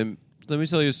Yeah. something. Let me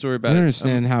tell you a story I about don't it.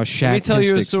 understand how Shaq. Let me tell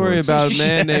you a story about a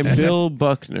man named Bill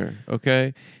Buckner.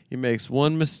 Okay, he makes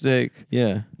one mistake.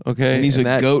 Yeah. Okay, And he's a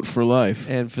that- goat for life.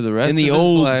 and for the rest In the of his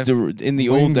old life, in the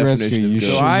old definition of you goat.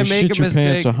 So shit, I you make shit a your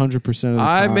pants mistake. 100% of the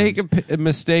I time. make a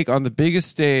mistake on the biggest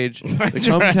stage, the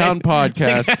Cumtown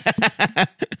podcast,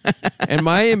 and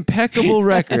my impeccable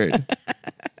record.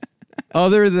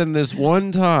 Other than this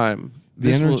one time, The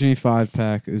this will- Energy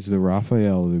 5-pack is the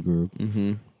Raphael of the group.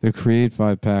 Mm-hmm. The Create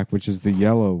 5-pack, which is the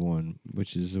yellow one,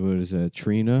 which is, what is that,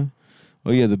 Trina?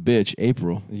 Oh yeah, the bitch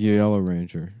April. The Yellow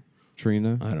Ranger.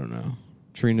 Trina? I don't know.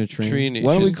 Trina. Trini.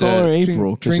 Why don't we she's call her dead.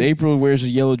 April? Because Trin- April wears a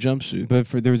yellow jumpsuit.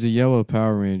 But there was a yellow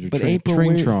Power Ranger. But April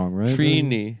Tring wear- Trong, right?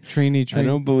 Trini. Trini. I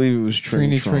don't believe it was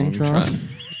Trini Tring Tring Trong.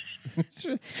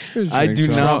 I do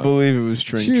Tring not Trong. believe it was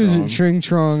Tring She was Trong. Tring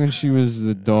Trong, and she was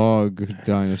the dog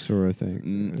dinosaur, I think.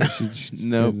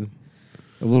 Nope.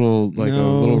 A little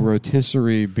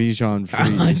rotisserie Bichon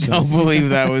Frise. I don't believe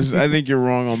that was. I think you're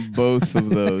wrong on both of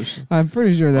those. I'm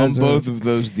pretty sure that's on both of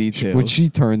those details. what she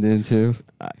turned into.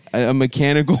 A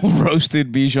mechanical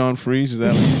roasted Bichon Frise. Is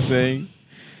that what you're saying?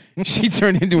 She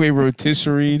turned into a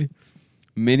rotisserie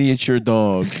miniature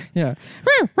dog. Yeah.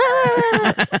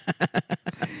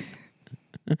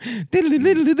 And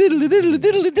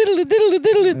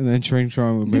then Tring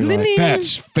Trong would be like,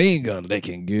 "That's finger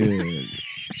licking good."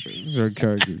 Her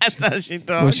character. That's how she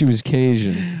talked. Well, she was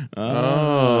Cajun.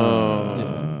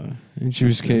 Oh. And she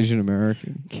was Cajun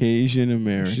American. Cajun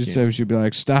American. She said she'd be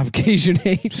like, "Stop Cajun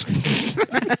hate."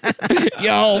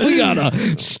 Yo, we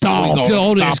gotta stop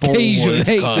all this Cajun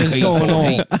hate that's going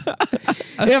on.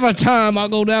 Every time I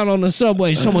go down on the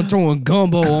subway, someone throwing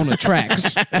gumbo on the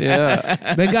tracks.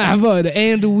 Yeah. They got the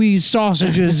andouille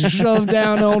sausages shoved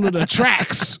down onto the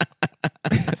tracks.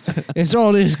 It's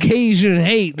all this Cajun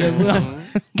hate.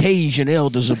 Cajun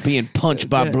elders are being punched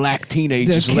by black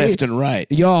teenagers left and right.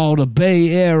 Y'all, the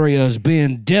Bay Area is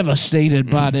being devastated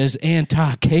by this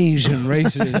anti-Cajun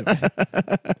racism.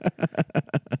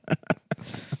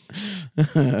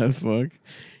 Fuck.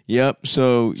 Yep.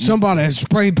 So somebody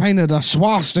spray painted a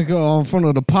swastika on front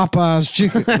of the Popeyes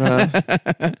chicken.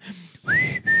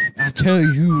 I tell you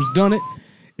who's done it.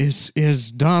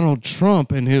 It's Donald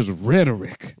Trump and his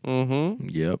rhetoric. Mm-hmm.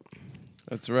 Yep.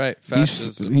 That's right.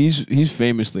 Fascism. He's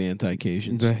famously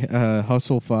anti-Cajun. The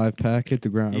Hustle 5-pack hit the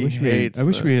ground. I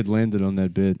wish we had landed on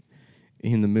that bit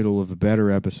in the middle of a better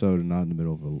episode and not in the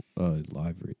middle of a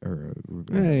live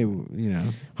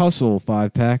Hustle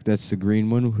 5-pack. That's the green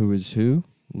one. Who is who?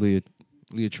 Leah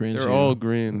Transier. They're all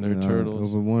green. They're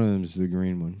turtles. But one of them is the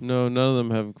green one. No, none of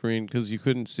them have green because you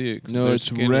couldn't see it. No, it's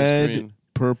red,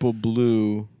 purple,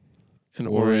 blue, and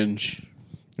orange.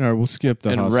 All right, we'll skip the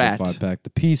And Hustle rat. 5-pack. The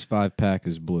Peace 5-pack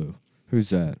is blue. Who's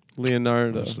that?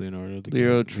 Leonardo. That's Leonardo. The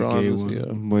Leo gay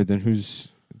Tronzio. Wait, then who's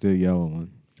the yellow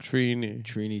one? Trini.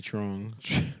 Trini Trong.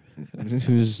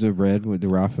 Who's the red with the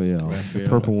Raphael? The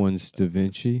purple one's Da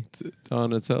Vinci.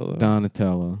 Donatello.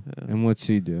 Donatello. Yeah. And what's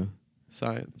he do?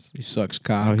 Science. He sucks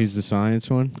cock. Oh, he's the science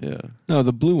one? Yeah. No,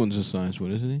 the blue one's a science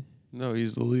one, isn't he? No,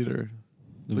 he's the leader.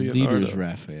 The Leonardo. leader is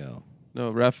Raphael. No,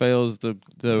 Raphael's the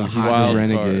hot wild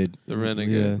renegade. card. The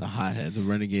renegade. Yeah. The hothead. The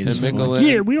renegade And is fun. Michelin.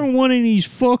 Yeah, we don't want any of these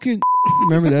fucking...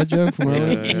 Remember that joke from earlier?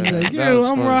 Yeah, He's yeah. like, That yeah, was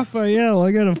I'm funny. Raphael.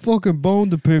 I got a fucking bone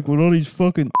to pick with all these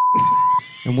fucking...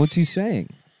 And what's he saying?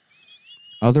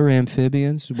 Other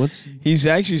amphibians? He's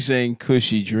actually saying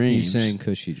cushy dreams. He's saying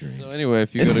cushy dreams. So anyway,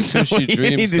 if you go to So what you need to do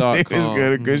is cushydreams.com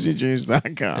go to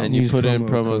cushydreams.com. and you Use put in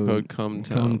promo code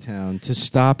CUMTOWN. Cumtown to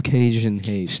stop Cajun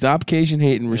hate. Stop Cajun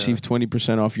hate and receive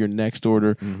 20% off your next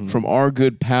order from our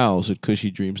good pals at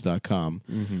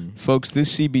cushydreams.com. Folks,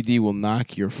 this CBD will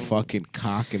knock your fucking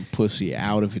cock and pussy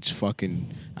out of its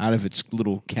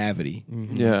little cavity.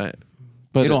 Yeah.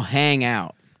 But It'll hang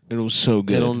out. It'll so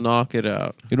good. it'll knock it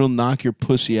out. It'll knock your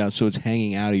pussy out so it's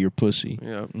hanging out of your pussy.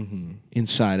 Yeah.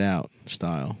 Inside out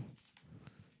style.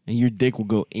 And your dick will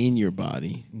go in your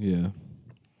body. Yeah.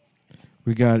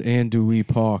 We got Andouille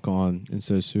Park on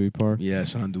instead of Suey Park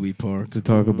Yes, on Dewey Park. to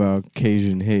talk about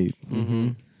Cajun hate.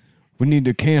 We need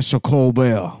to cancel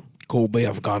Colbert.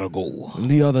 Colbert's gotta go.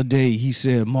 And the other day, he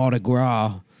said Mardi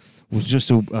Gras was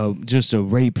just a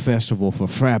rape festival for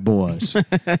frat boys,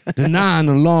 denying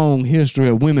the long history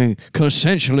of women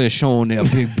consensually showing their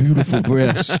big, beautiful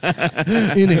breasts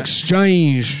in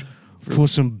exchange for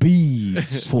some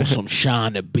beads. For some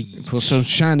shiny beads. For some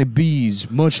shiny beads,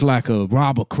 much like a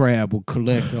robber crab would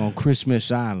collect on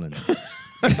Christmas Island.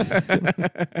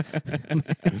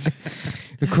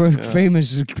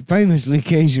 Famously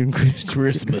Cajun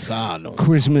Christmas Island.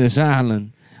 Christmas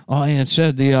Island,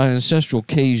 the ancestral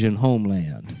Cajun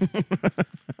homeland.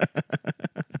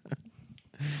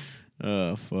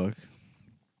 Oh, fuck.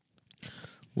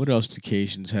 What else do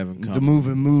Cajuns have in common? The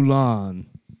movie Mulan.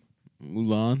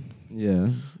 Mulan? Yeah.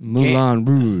 Moulin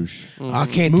Rouge. I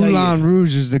can't tell Moulin you.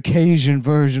 Rouge is the Cajun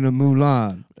version of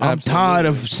Mulan. I'm tired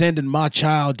of sending my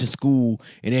child to school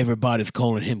and everybody's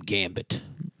calling him Gambit.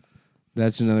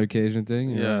 That's another Cajun thing?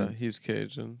 Yeah, he's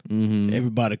Cajun. Mm-hmm.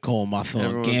 Everybody call my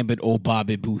son Gambit or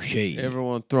Bobby Boucher.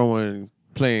 Everyone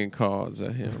playing cards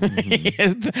at him.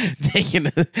 They can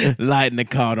lighting the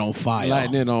card on fire.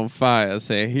 Lighting it on fire.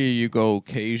 Say, here you go,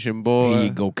 Cajun boy. Here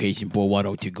you go, Cajun boy. Why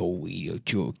don't you go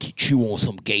chew on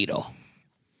some gator?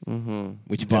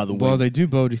 Which, by the way, Well, they do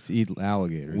both eat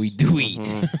alligators. we do eat.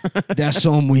 That's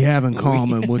something we have in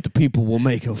common with the people we're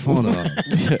making fun of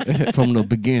from the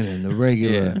beginning, the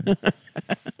regular.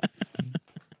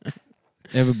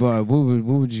 Everybody,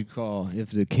 what would you call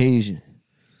if the occasion?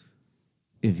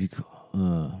 If you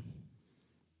call,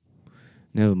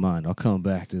 never mind. I'll come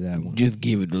back to that one. Just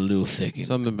give it a little second.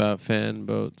 Something about fan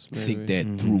boats. Maybe. Think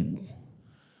that through.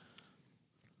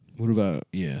 What about,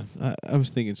 I was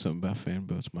thinking something about fan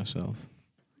boats myself.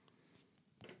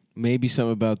 Maybe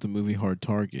something about the movie Hard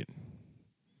Target.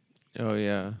 Oh,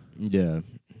 yeah. Yeah,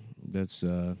 that's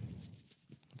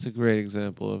It's a great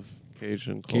example of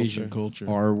Cajun culture. Cajun culture.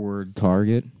 R word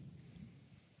Target.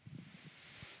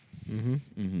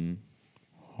 Mm-hmm.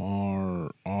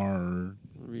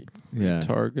 Yeah.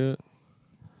 Target.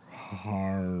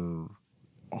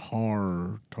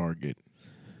 Target.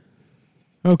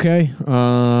 Okay.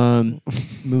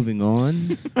 Moving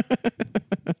on.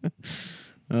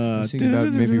 I was thinking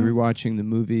about maybe rewatching the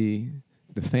movie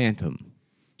The Phantom,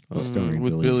 starring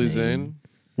with Billy Zane.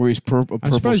 Where he's purple.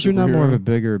 I'm surprised you're not more of a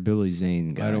bigger Billy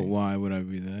Zane guy. I don't. Why would I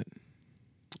be that?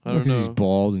 I don't Because he's know.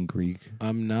 bald and Greek.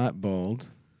 I'm not bald.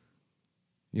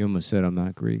 You almost said I'm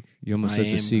not Greek. You almost I said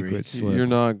the am secret Greek. slip. You're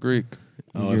not Greek.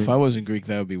 Oh, if I wasn't Greek,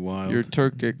 that would be wild. You're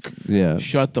Turkic. Yeah.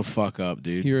 Shut the fuck up,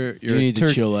 dude. You're you need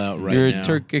to chill out right You're now. a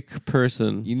Turkic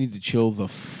person. You need to chill the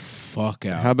fuck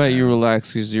out. How about man. you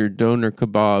relax because your donor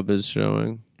kebab is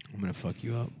showing? I'm gonna fuck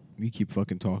you up. You keep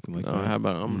fucking talking like Oh, that. how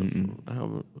about I'm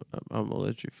gonna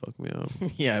let you fuck me up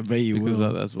Yeah, I bet you because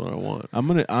will. that's what I want. I'm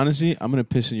gonna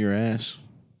piss in your ass.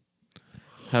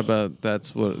 How about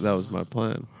that was my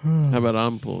plan? How about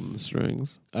I'm pulling the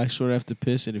strings? I sort of have to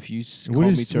piss, and if you What call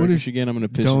is- me what Turkish is again, I'm gonna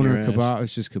piss in your Donor ass. kebab.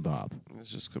 It's just kebab. It's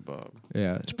just kebab.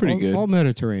 Yeah, It's pretty good. All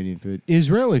Mediterranean food.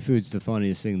 Israeli food's the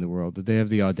funniest thing in the world. That they have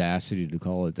the audacity to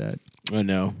call it that. I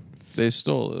know. They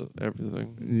stole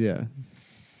everything. Yeah.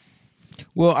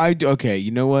 Well, okay.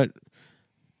 You know what?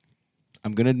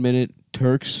 I'm gonna admit it.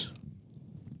 Turks,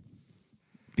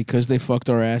 because they fucked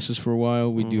our asses for a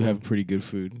while, we do have pretty good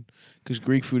food. Because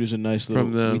Greek food is a nice little.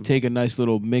 From them. We take a nice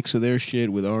little mix of their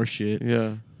shit with our shit. Yeah.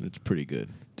 And it's pretty good.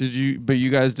 Did you? But you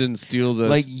guys didn't steal the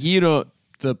Like you don't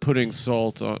the putting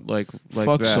salt on like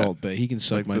fuck that. Salt Bay. He can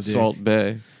suck Like my the dick. Salt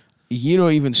Bay.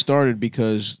 Even started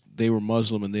because they were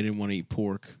Muslim and they didn't want to eat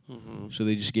pork, so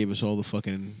they just gave us all the fucked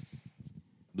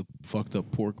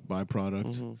up pork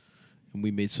byproduct, and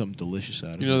we made something delicious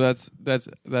out of it. You know that's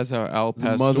how Al the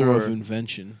Pastor. mother of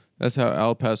invention. That's how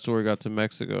Al Pastor got to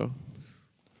Mexico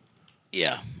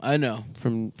Yeah, I know.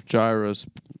 from gyros,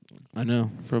 I know.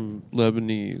 from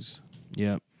Lebanese.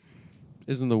 Yeah.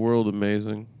 Isn't the world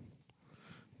amazing?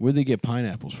 Where'd they get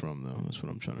pineapples from, though? That's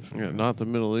what I'm trying to figure Yeah, out. not the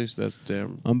Middle East. That's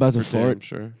damn. I'm about to for damn fart.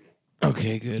 Sure.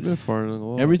 Okay, I've good. been farting a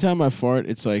lot. Every time I fart,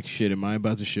 it's like, shit, am I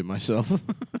about to shit myself?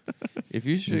 If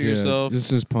you shit Yeah, yourself,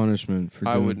 This is punishment for.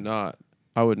 I doing- I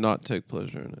would not take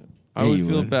pleasure in it. I Yeah, would you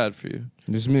feel would. bad for you.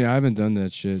 Just me. I haven't done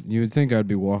that shit. You would think I'd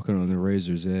be walking on the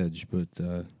razor's edge, but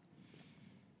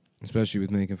especially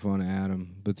with making fun of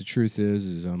Adam. But the truth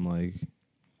is I'm a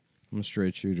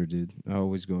straight shooter, dude. I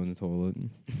always go in the toilet.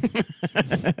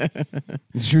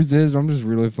 The truth is, I'm just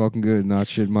really fucking good at not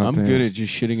shitting my I'm pants. good at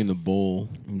just shitting in the bowl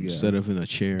Yeah. instead of in a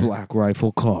chair. Black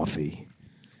Rifle coffee.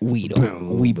 We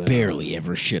barely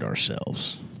ever shit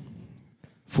ourselves.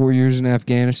 4 years in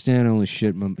Afghanistan, I only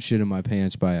shit in my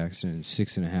pants by accident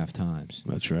 6.5 times.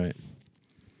 That's right.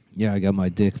 Yeah, I got my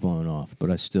dick blown off, but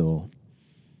I still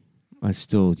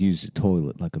use the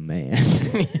toilet like a man. I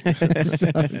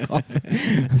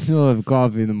still have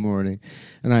coffee in the morning,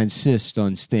 and I insist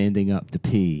on standing up to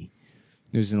pee.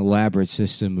 There's an elaborate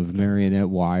system of marionette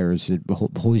wires that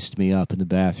hoist me up in the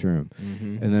bathroom,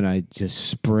 and then I just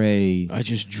spray. I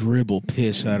just dribble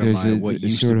piss out of There's my a- what a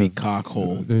used to sort be of- cock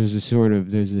hole. There's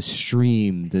a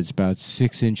stream that's about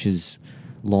 6 inches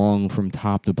long from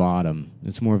top to bottom.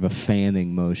 It's more of a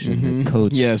fanning motion that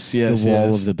coats the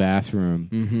wall of the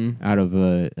bathroom out of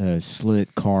a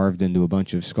slit carved into a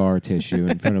bunch of scar tissue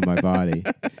in front of my body.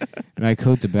 And I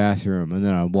coat the bathroom, and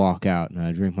then I walk out and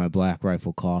I drink my Black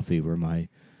Rifle coffee where my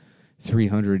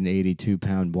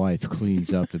 382-pound wife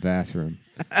cleans up the bathroom.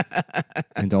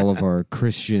 And all of our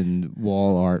Christian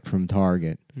wall art from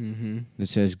Target that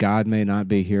says, God may not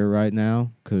be here right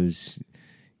now because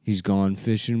he's gone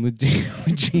fishing with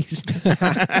Jesus.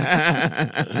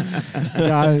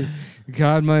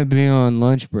 God might be on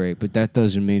lunch break, but that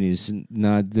doesn't mean he's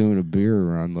not doing a beer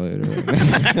run later.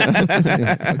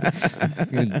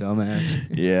 Dumbass.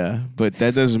 Yeah, but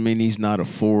that doesn't mean he's not a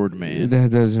forward man.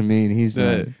 That doesn't mean he's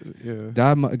not.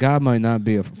 Yeah. God might not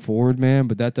be a forward man,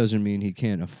 but that doesn't mean he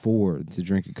can't afford to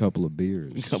drink a couple of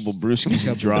beers. A couple brewskis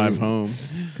and drive home.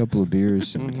 A couple of beers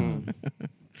sometime.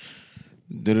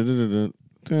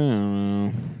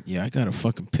 Yeah, I got a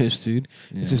fucking piss, dude.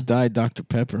 Yeah. It's just Diet Dr.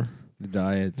 Pepper. The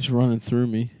diet. It's running through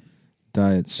me.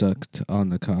 Diet sucked on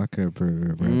the cock. Which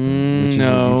is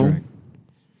no. what you drank.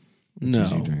 Which No.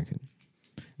 is you drank it.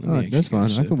 Let me Oh, actually that's get a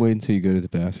fine. I sip. could wait until you go to the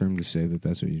bathroom to say that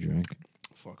that's what you drank.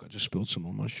 Fuck, I just spilled some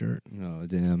on my shirt. Oh,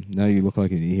 damn. Now you look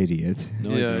like an idiot.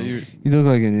 No, I Yeah, don't. you. You look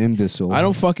like an imbecile. I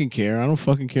don't fucking care. I don't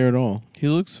fucking care at all. He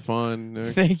looks fine,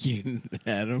 Nick. Thank you,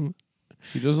 Adam.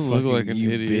 He doesn't look Fucking like an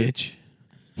you idiot. bitch.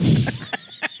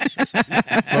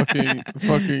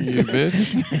 fucking you,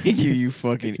 bitch. Thank you, you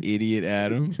fucking idiot,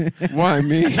 Adam. Why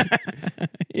me?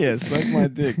 Yeah, suck my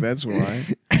dick. That's why.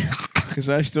 Because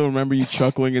I still remember you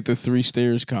chuckling at the 3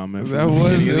 stairs comment. from That the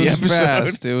was, beginning of the it was episode.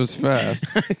 fast. It was fast.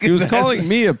 He was calling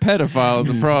me a pedophile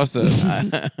in the process.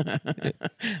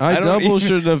 I don't double even-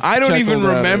 should have. I don't even chuckled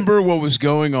at it. remember what was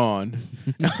going on.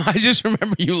 I just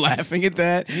remember you laughing at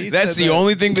that. That's said the that-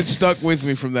 only thing that stuck with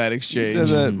me from that He exchange. said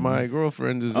that my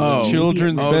girlfriend is in Oh. the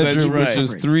children's Oh, that's bedroom, right. which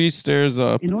is 3 stairs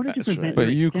up. In order to prevent But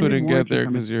your you extended couldn't get warranty there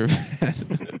from because you're fat.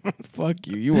 Fuck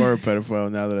you. You are a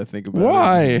pedophile now that I think about it.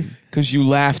 Why? Because you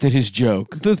laughed at his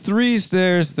joke. The 3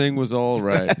 stairs thing was all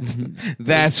right.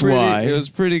 That's Pretty- why. It was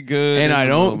pretty good. And in I the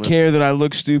don't moment. care that I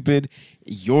look stupid.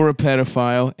 You're a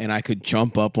pedophile, and I could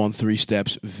jump up on 3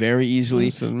 steps very easily.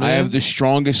 Listen, I man. have the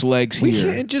strongest legs We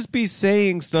here. can't just be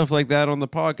saying stuff like that on the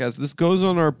podcast. This goes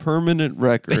on our permanent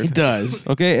record. It does.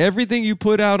 Okay, everything you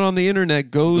put out on the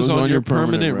internet goes on your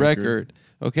permanent record.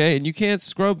 Okay, and you can't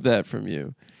scrub that from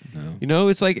you. No. You know,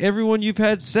 it's like everyone you've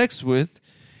had sex with,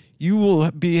 you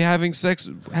will be having sex,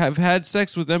 have had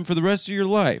sex with them for the rest of your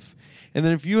life. And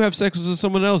then if you have sex with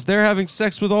someone else, they're having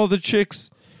sex with all the chicks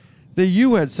that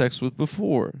you had sex with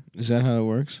before. Is that how it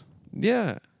works?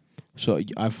 Yeah. So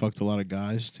I fucked a lot of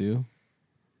guys too,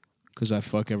 because I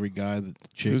fuck every guy that the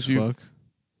chicks 'Cause you- fuck.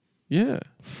 Yeah.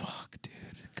 Fuck, dude.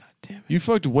 God damn it. You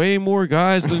fucked way more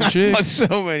guys than Fucked chicks.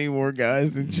 so many more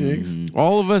guys than chicks.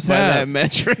 All of us By that have.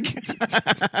 metric.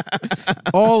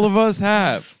 All of us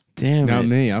have. Damn Not it.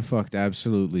 me. I fucked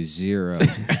absolutely zero.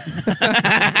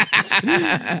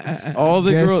 All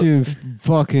the Guess girls. you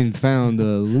fucking found a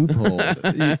loophole.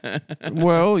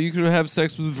 Well, you could have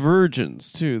sex with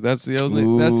virgins too. That's the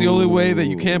only. That's the only way that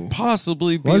you can't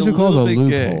possibly be. Why is it called a little bit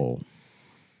gay. loophole?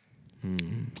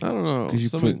 I don't know. Because you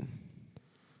Something-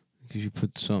 Because you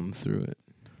put something through it,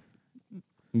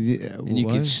 Yeah, and you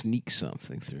what? can sneak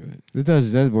something through it. It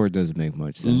does. That word doesn't make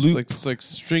much sense. it's like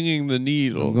stringing the I'm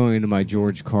needle. going into my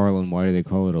George Carlin. Why do they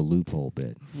call it a loophole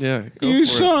bit? Yeah, go You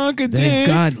for it. sunk a They've dick.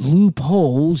 got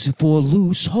loopholes for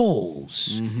loose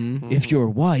holes. Mm-hmm. If your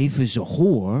wife is a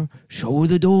whore, show her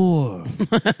the door.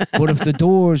 But if the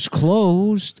door's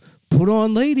closed, put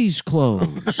on ladies'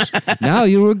 clothes. Now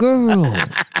you're a girl.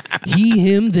 He,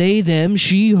 him, they, them,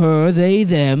 she, her, they,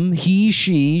 them, he,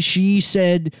 she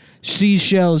said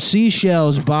seashells,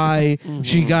 seashells by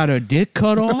she got her dick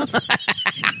cut off.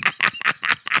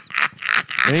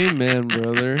 Amen,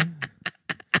 brother.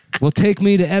 Well, take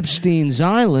me to Epstein's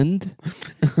Island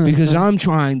because I'm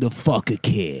trying to fuck a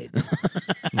kid.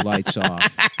 Lights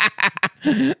off.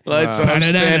 Lights off,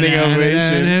 standing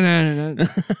ovation.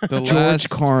 The George last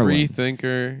Carlin. free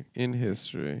thinker in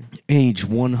history. Age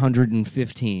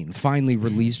 115, finally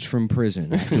released from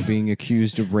prison after being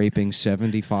accused of raping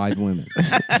 75 women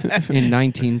in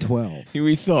 1912.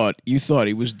 You thought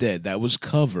he was dead. That was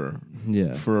cover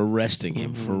Yeah. for arresting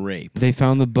him for rape. They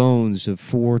found the bones of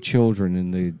 4 children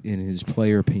in his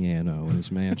player piano in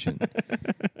his mansion.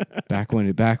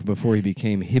 back before he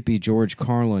became hippie George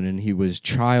Carlin, and he was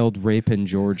child raping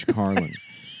George Carlin.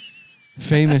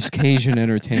 Famous Cajun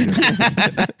entertainer.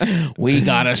 We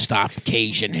gotta stop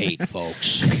Cajun hate,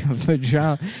 folks.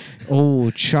 But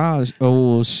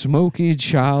old smoky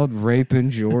child raping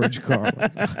George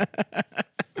Carlin.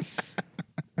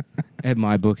 At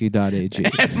mybookie.ag.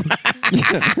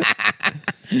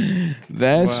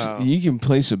 That's Wow. you can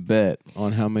place a bet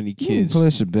on how many You can kids.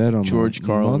 place a bet on George my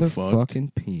Carlin fucked.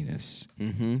 motherfucking penis.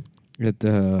 Mm-hmm. At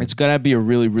the It's gotta be a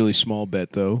really, really small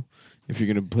bet though. If you're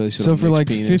gonna place it So on for Nick's like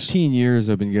penis. 15 years,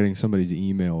 I've been getting somebody's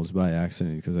emails by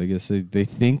accident because I guess they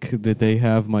think that they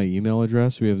have my email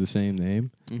address. We have the same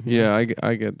name. Yeah, I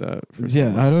get that. For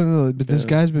Yeah, some I don't know, but this Yeah.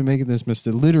 guy's been making this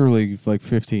mistake literally for like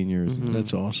 15 years. Mhm.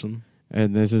 That's awesome.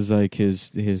 And this is like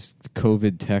his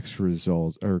COVID test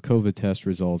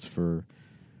results for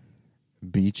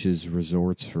beaches,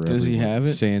 resorts for Does he everyone. have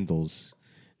it? Sandals.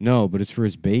 No, but it's for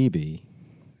his baby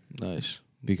Nice.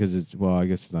 because I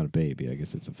guess it's not a baby. I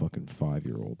guess it's a fucking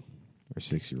 5-year-old or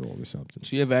 6-year-old or something.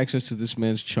 So you have access to this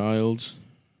man's child's.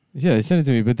 Yeah, they sent it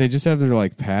to me, but they just have their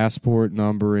like passport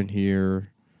number in here.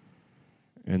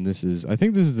 And I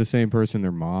think this is the same person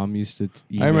their mom used to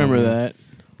email I remember me. that.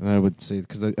 And I would say,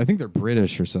 because I think they're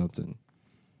British or something.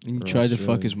 You Or tried to fuck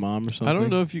Australia. his mom or something? I don't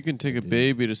know if you can take a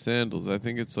baby to sandals. I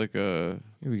think it's like a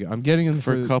Here we go. I'm getting them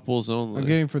for couples only. I'm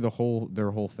getting for their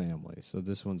whole family. So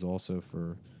this one's also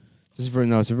for. This is for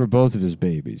no. It's for both of his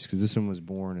babies because this one was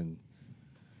born in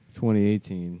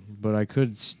 2018. But I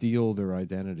could steal their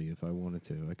identity if I wanted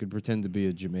to. I could pretend to be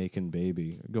a Jamaican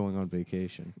baby going on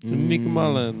vacation. Nick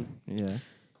Mullen. Yeah.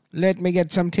 Let me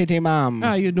get some titty, mom.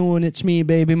 How you doing? It's me,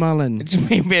 Baby Mullen. It's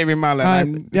me, Baby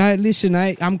Mullen. Listen,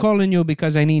 I'm calling you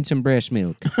because I need some breast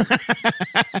milk.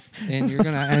 And you're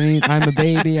gonna. I'm a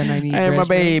baby, and I need. I am a breast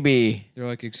milk. baby. They're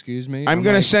like, excuse me. I'm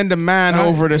going to send a man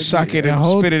over to suck it and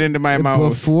spit it into my mouth.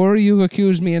 Before you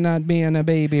accuse me of not being a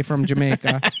baby from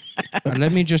Jamaica,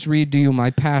 let me just read to you my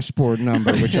passport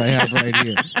number, which I have right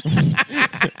here.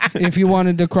 If you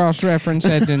wanted to cross-reference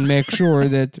it and make sure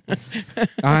that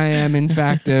I am, in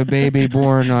fact, a baby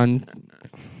born on,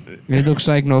 it looks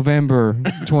like November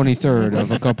 23rd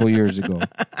of a couple years ago.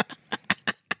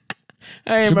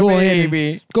 I am So a go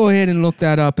baby. go ahead and look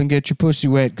that up and get your pussy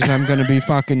wet because I'm going to be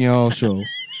fucking you also.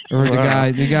 Or the guy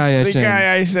I The send.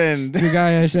 guy I send. The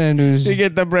guy I send who's To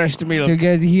get the breast milk.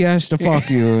 he has to fuck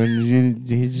you, and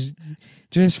he's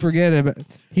just forget about.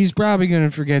 He's probably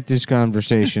gonna forget this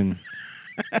conversation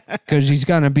because he's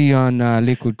gonna be on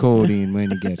liquid codeine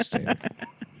when he gets there.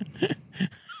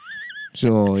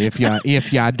 So if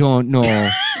you don't know,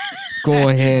 go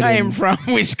ahead. I am from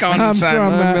Wisconsin.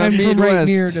 I'm from right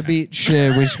near the beach,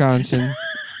 Wisconsin.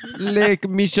 Lake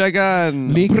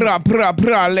Michigan. Lake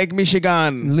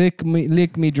Michigan.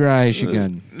 Lick me dry,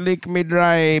 Michigan. Lick me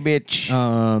dry,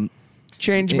 bitch.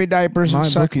 Change me diapers and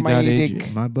suck my dick.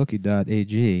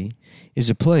 MyBookie.ag is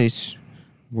a place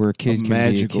where a kid can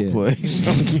magical be a kid.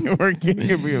 place. Where a kid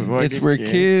can be a fucking It's where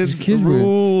kid. kids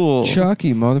rule.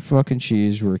 Chucky motherfucking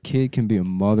cheese, where a kid can be a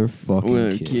motherfucking Where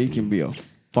a kid. kid can be a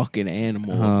fucking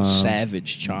animal, a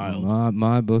savage child.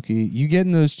 My bookie, you get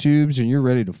in those tubes and you're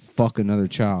ready to fuck another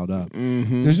child up.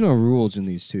 Mm-hmm. There's no rules in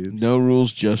these tubes. No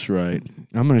rules, just right.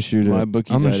 I'm gonna shoot it. I'm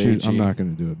MyBookie.ag. not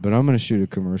gonna do it, but I'm gonna shoot a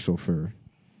commercial for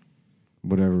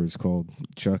whatever it's called,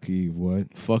 Chucky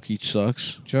what? Fuck each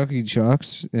sucks. Chucky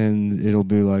Chucks, and it'll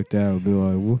be like that. It'll be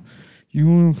like, well, you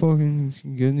want to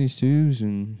fucking get in these tubes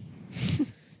and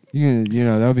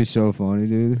that would be so funny,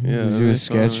 dude. Yeah, To that'd do be a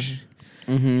sketch.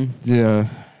 Mm-hmm. Yeah.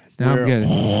 Now I'm getting.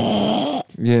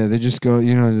 Yeah, they just go.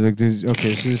 Like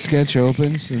okay. So the sketch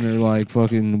opens and they're like,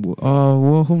 "Fucking,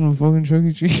 welcome to fucking Chuck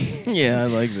E. Cheese." Yeah, I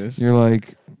like this. You're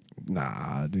like,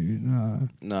 nah, dude, nah.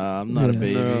 Nah, I'm not a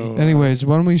baby. No. Anyways,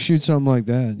 why don't we shoot something like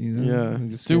that? Yeah. Like a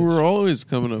Dude, sketch. we're always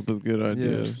coming up with good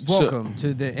ideas. Welcome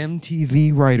to the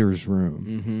MTV Writers Room.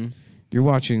 Mm-hmm. You're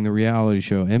watching the reality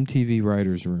show MTV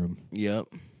Writers Room. Yep.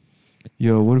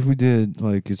 Yo, what if we did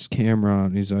like it's camera on?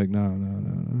 And he's like, no.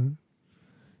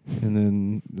 And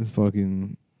then the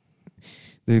fucking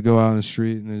they go out on the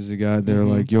street and there's a guy there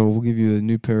like, yo, we'll give you a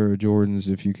new pair of Jordans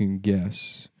if you can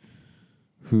guess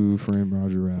who framed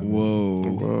Roger Rabbit.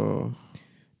 Whoa.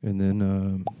 And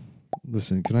then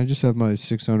listen, can I just have my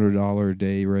 $600 a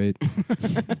day rate?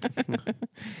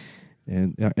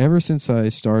 And ever since I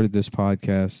started this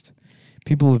podcast,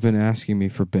 people have been asking me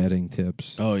for betting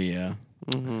tips. Oh, yeah.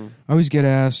 Mm-hmm. I always get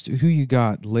asked, who you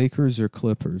got, Lakers or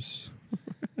Clippers?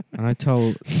 And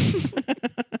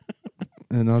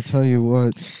I'll tell you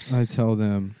what I tell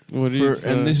them. What do you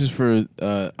And this is for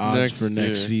odds for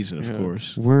next year. season, of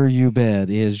course. Where you bet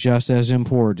is just as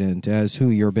important as who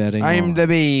you're betting I'm on. the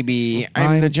baby.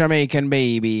 I'm the Jamaican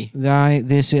baby. I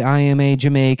am a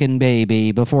Jamaican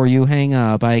baby. Before you hang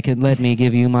up, let me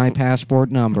give you my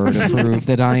passport number to prove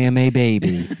that I am a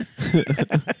baby.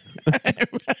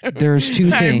 There's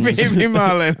two things. Baby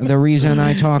Mullen. The reason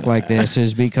I talk like this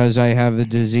is because I have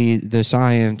the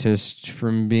scientist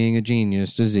from being a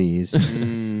genius disease,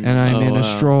 and I'm in a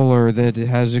stroller that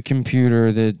has a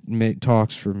computer that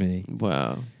talks for me.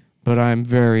 Wow. But I'm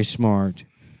very smart,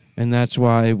 and that's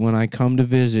why when I come to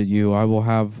visit you, I will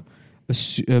have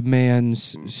a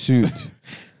man's suit.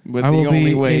 But I the will only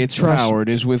be way a it's trust- powered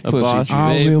is with a pussy. boss juice.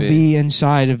 I will Baby. be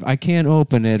inside of. I can't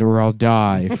open it, or I'll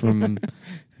die from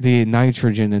the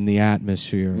nitrogen in the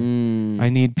atmosphere. I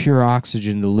need pure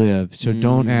oxygen to live, so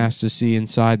don't ask to see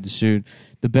inside the suit.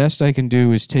 The best I can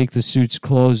do is take the suit's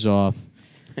clothes off,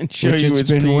 And show which you it's its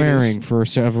been penis. wearing for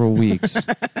several weeks,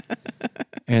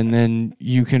 and then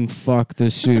you can fuck the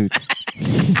suit.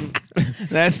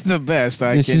 That's the best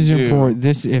I This can is do. important.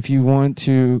 This, if you want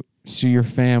to see your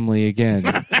family again,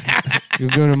 you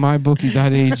go to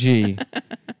mybookie.ag,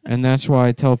 and that's why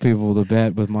I tell people to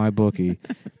bet with MyBookie.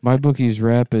 My bookie's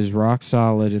rep is rock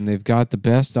solid, and they've got the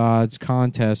best odds,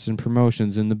 contests, and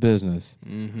promotions in the business.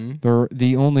 Mm-hmm. They're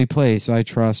the only place I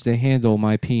trust to handle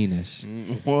my penis.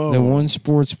 Whoa. The one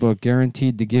sports book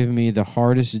guaranteed to give me the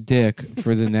hardest dick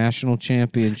for the national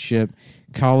championship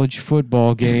college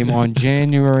football game on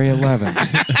January 11th.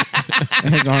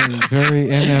 And on very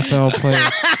NFL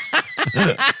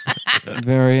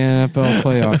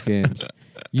playoff games.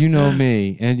 You know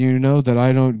me, and you know that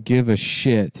I don't give a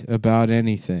shit about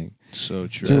anything. So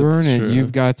true. To earn it, true.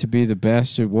 you've got to be the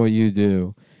best at what you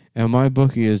do. And my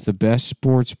bookie is the best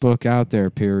sports book out there,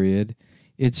 period.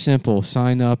 It's simple.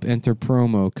 Sign up, enter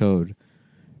promo code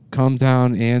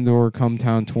ComeDown and/or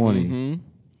ComeDown20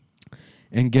 Mm-hmm.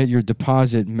 and get your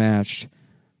deposit matched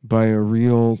by a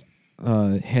real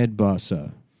head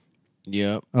bussa.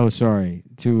 Yep. Oh, sorry.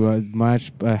 To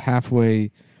match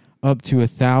halfway up to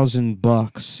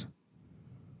 $1,000.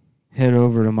 Head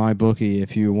over to my bookie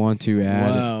if you want to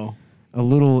add Wow. a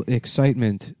little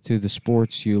excitement to the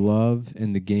sports you love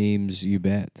and the games you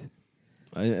bet.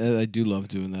 I do love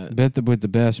doing that. Bet with the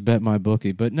best, bet my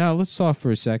bookie. But now let's talk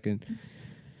for a second.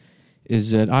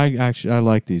 Is that I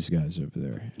like these guys over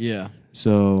there. Yeah.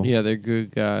 So Yeah, they're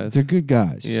good guys. they're good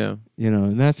guys. Yeah. You know,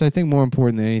 and that's I think more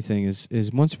important than anything is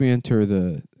once we enter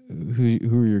the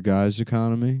who are your guys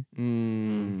economy,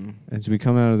 as we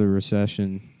come out of the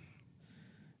recession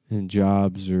and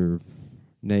jobs are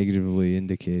negatively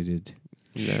indicated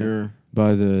Sure.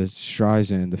 by the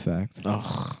Streisand effect.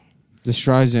 Ugh. The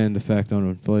Streisand effect on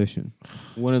inflation.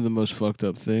 One of the most fucked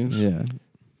up things. Yeah.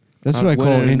 That's what I What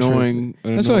call an interest. annoying-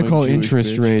 an That's what I annoying call Jewish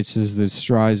interest bitch. rates is the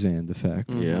Streisand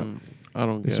effect. Mhm. Yeah. I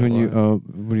don't get It's when why. you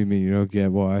what do you mean you don't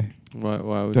get why? Why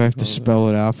would Do I you have to call spell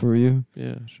it out for you? that?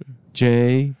 Yeah, sure.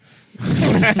 J.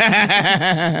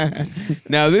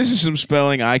 Now this is some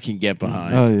spelling I can get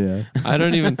behind. Oh yeah. I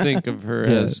don't even think of her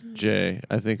Yeah. as J.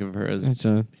 I think of her as That's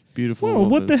a beautiful Well,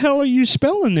 woman. what the hell are you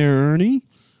spelling there, Ernie?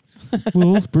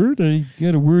 Well, Bert, I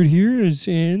got a word here. It's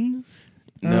N.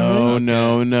 No.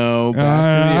 Back to the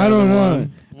I other don't know.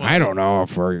 one. I don't know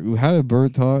if how did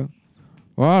Bert talk?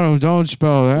 Well, I don't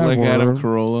spell that Like word. Adam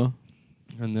Carolla.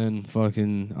 And then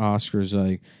fucking Oscar's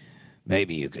like,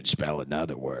 maybe you could spell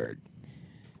another word.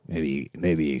 Maybe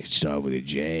you could start with a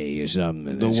J or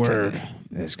something. The word.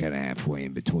 That's kind of halfway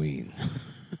in between.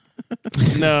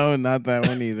 No, not that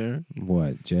one either.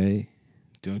 What, J?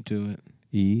 Don't do it.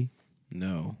 E?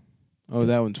 No. Oh,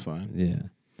 that one's fine. Yeah,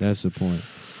 that's the point.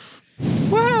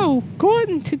 Wow,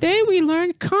 Gordon, today we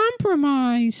learned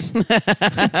compromise.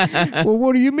 Well,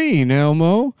 what do you mean,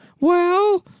 Elmo?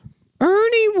 Well,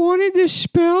 Ernie wanted to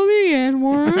spell the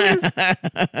N-word.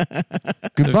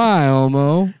 Goodbye,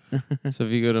 Elmo. So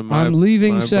if you go to my I'm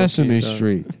leaving my Sesame bookie,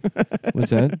 Street. What's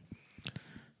that?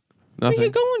 Where you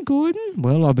Nothing. going, Gordon?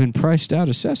 Well, I've been priced out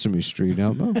of Sesame Street,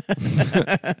 Elmo.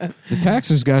 The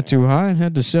taxes got too high and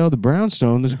had to sell the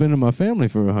brownstone that's been in my family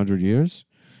for 100 years.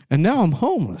 And now I'm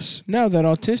homeless. Now that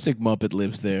autistic Muppet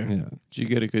lives there. Yeah. Did you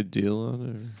get a good deal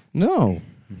on No.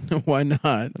 Why not?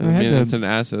 I it? I had mean, to- it's an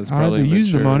asset. It's I had to probably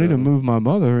use the mature money to now. move my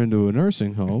mother into a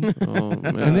nursing home, Oh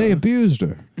man. and they abused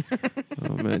her.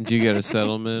 Oh man. Do you get a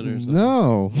settlement or something?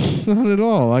 No, not at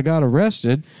all. I got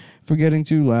arrested for getting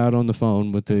too loud on the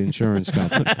phone with the insurance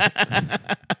company.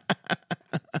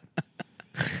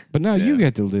 But now you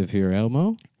get to live here,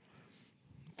 Elmo.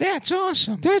 That's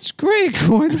awesome. That's great,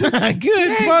 Gordon.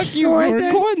 Good. Fuck you,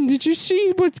 Gordon. Gordon, did you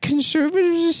see what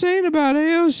conservatives are saying about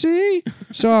AOC?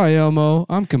 Sorry, Elmo.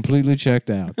 I'm completely checked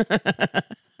out.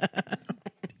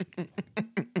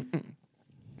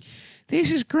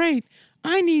 This is great.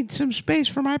 I need some space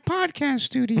for my podcast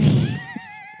studio.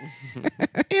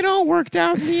 It all worked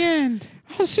out in the end.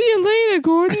 I'll see you later,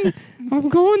 Gordon. I'm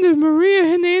going to Maria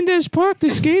Hernandez Park to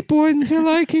skateboard until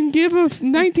I can give a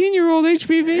 19-year-old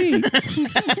HPV.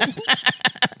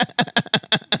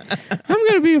 I'm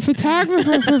going to be a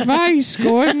photographer for Vice,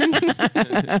 Gordon.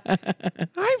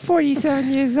 I'm 47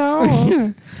 years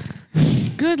old.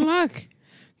 Good luck.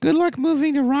 Good luck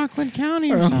moving to Rockland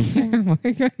County or something.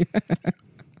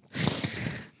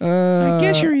 I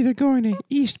guess you're either going to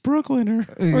East Brooklyn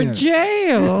Or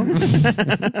jail.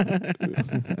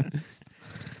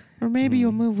 or maybe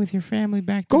you'll move with your family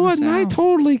back to Gordon, the I South.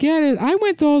 totally get it. I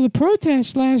went to all the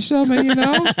protests last summer, you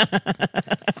know.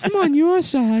 I'm on your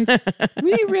side.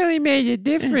 We really made a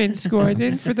difference,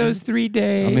 Gordon, for those 3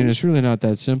 days. I mean, it's really not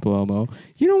that simple, Elmo.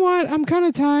 You know what? I'm kind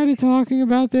of tired of talking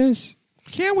about this.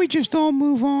 Can't we just all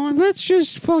move on? Let's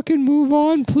just fucking move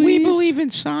on, please. We believe in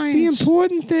The science.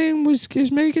 important thing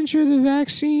is making sure the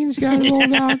vaccines got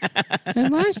rolled out.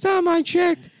 And last time I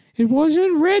checked, It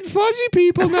wasn't red fuzzy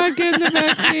people not getting the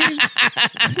vaccine.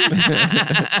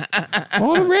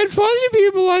 All the red fuzzy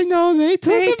people I know, they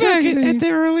took the vaccine. it at the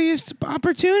earliest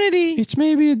opportunity. It's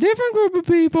maybe a different group of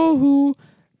people who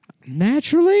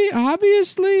naturally,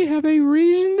 obviously, have a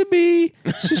reason to be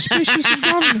suspicious of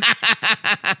government.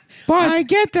 But I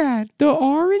get that. The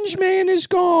orange man is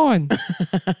gone.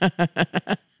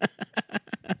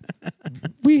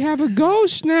 We have a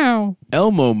ghost now.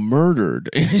 Elmo murdered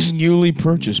in his newly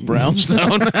purchased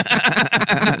brownstone.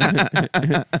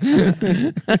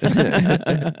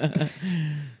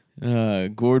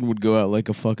 Gordon would go out like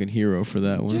a fucking hero for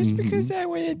that one. Just because I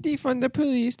want to defund the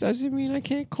police doesn't mean I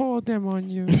can't call them on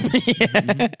you.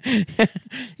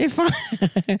 If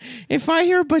I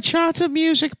hear bachata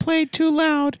music played too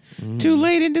loud, too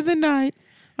late into the night,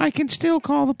 I can still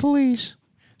call the police.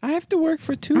 I have to work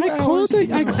for 2 hours.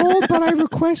 I called, but I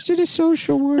requested a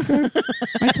social worker.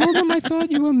 I told him I thought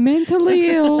you were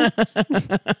mentally ill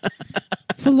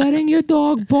for letting your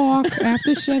dog bark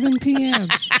after 7 p.m.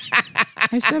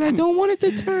 I said I don't want it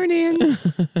to turn in to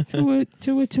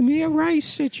a Tamir Rice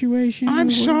situation. I'm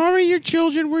sorry your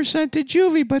children were sent to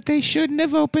juvie, but they shouldn't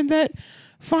have opened that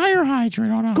fire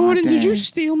hydrant on a Gordon, hot day. did you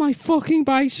steal my fucking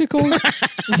bicycle?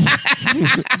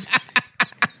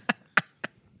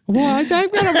 Well, I've got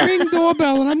a Ring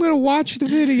doorbell, and I'm going to watch the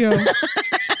video.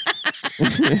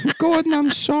 Gordon, I'm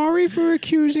sorry for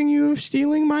accusing you of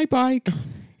stealing my bike.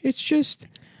 It's just,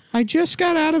 I just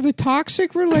got out of a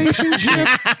toxic relationship,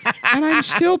 and I'm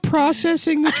still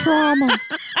processing the trauma.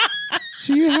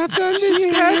 So you have to understand.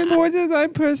 You have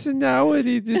borderline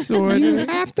personality disorder. You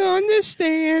have to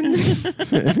understand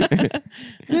that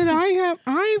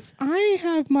I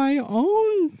have my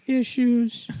own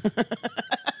issues.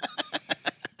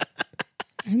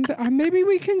 And maybe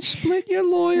we can split your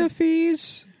lawyer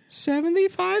fees,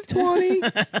 75-20.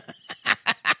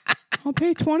 I'll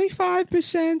pay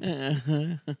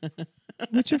 25%,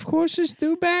 which of course is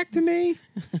due back to me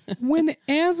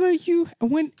whenever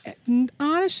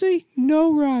honestly,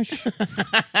 no rush.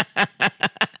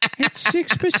 It's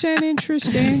 6%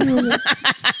 interest annually.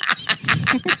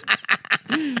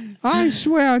 I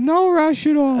swear, no rush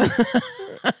at all.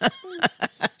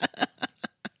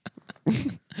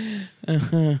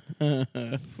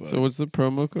 So what's the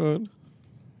promo code?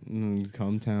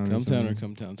 Cometown. Cometown or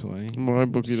Cometown 20.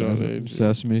 MyBookie.ag.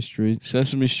 Sesame Street.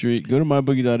 Sesame Street. Go to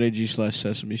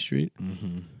mybookie.ag/Sesame Street.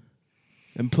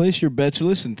 And place your bets.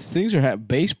 Listen, things are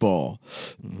baseball.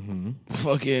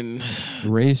 Fucking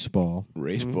race ball.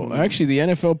 Actually, the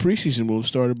NFL preseason will have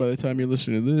started by the time you're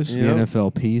listening to this. The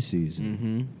NFLP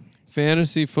season.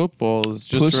 Fantasy football is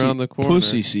just around the corner.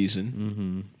 Pussy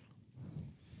season.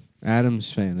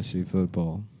 Adam's fantasy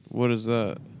football. What is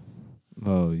that?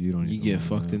 Oh, you don't. You even get wanna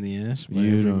fucked know. in the ass.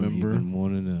 You don't even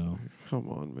want to know. Come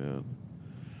on, man.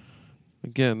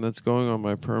 Again, that's going on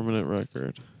my permanent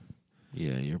record.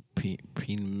 Yeah, your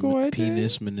Gordon?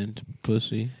 penis manent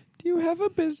pussy. Do you have a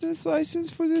business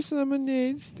license for this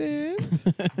lemonade stand?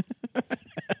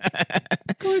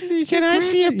 Gordon, Can I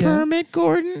see a permit,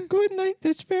 Gordon? Gordon,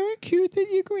 that's very cute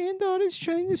that your granddaughter's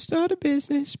trying to start a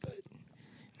business, but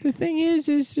the thing is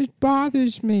it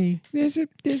bothers me. There's a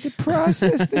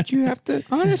process that you have to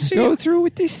honestly go through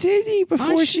with the city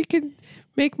before she can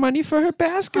make money for her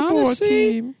basketball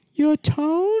team. Your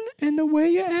tone and the way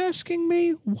you're asking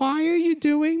me, why are you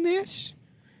doing this,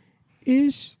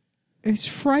 is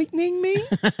frightening me.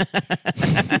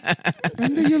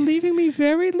 And you're leaving me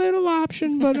very little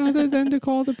option but other than to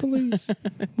call the police,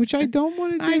 which I don't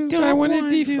want to do. I want to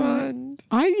defund.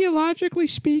 Ideologically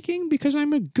speaking, because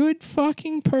I'm a good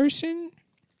fucking person,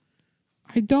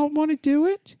 I don't want to do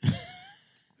it.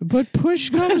 But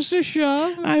push comes to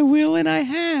shove. I will and I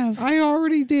have. I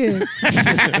already did.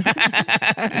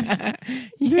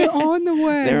 They're on the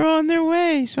way. They're on their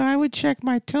way, so I would check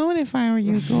my tone if I were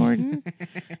you, Gordon.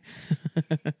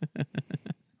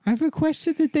 I've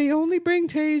requested that they only bring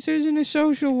tasers and a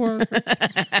social worker.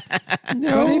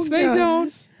 No, but if they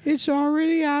don't, it's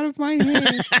already out of my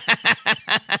hand.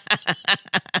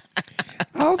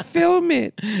 I'll film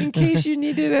it in case you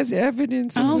need it as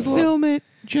evidence. I'll film it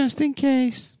just in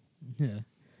case. Yeah.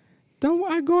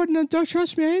 Gordon, don't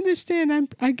trust me. I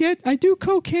understand. I do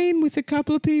cocaine with a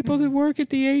couple of people that work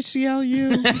at the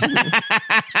ACLU.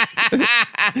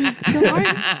 So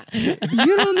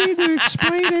you don't need to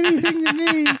explain anything to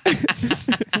me.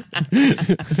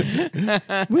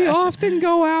 We often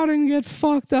go out and get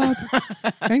fucked up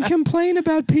and complain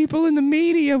about people in the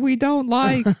media we don't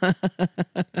like.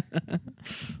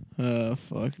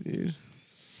 Fuck, dude.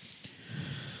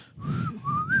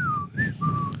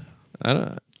 I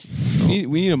don't. We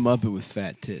need a Muppet with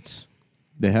fat tits.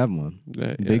 They have one.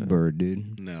 Yeah. Big Bird,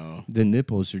 dude. No. The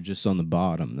nipples are just on the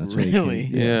bottom. That's Really?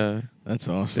 Yeah. That's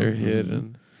awesome. They're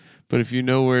hidden. But if you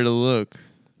know where to look,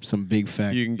 Some big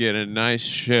fat. you can get a nice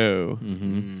show.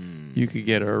 Mm-hmm. You could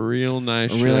get a real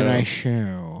nice show. Really nice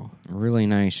show. Really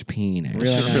nice penis.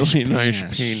 Really nice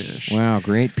penis. Wow,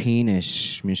 great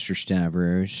penis, Mr.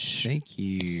 Stavros. Thank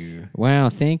you. Wow,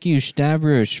 thank you,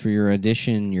 Stavros, for your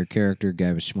audition. Your character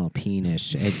gave a small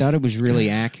penis. I thought it was really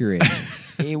accurate.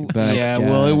 But,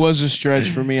 well, it was a stretch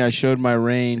for me. I showed my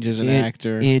range as an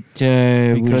actor.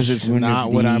 Because was it's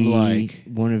not what I'm like.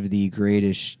 One of the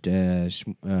greatest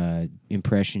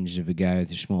impressions of a guy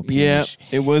with a small Yeah, penis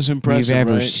it was impressive. we've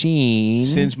ever right? seen.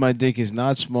 Since my dick is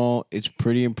not small, it's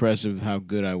pretty impressive how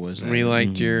good I was. At We it.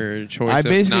 liked your choice I of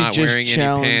basically not just wearing any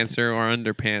challenged- pants or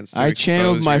underpants. to I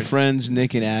channeled expose my yours. friends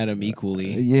Nick and Adam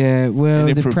equally. Yeah, well, And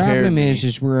it the prepared problem me.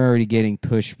 is we're already getting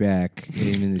pushback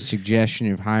in the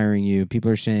suggestion of hiring you.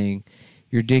 People are saying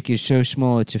your dick is so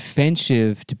small it's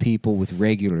offensive to people with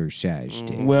regular size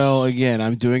dicks. Well, again,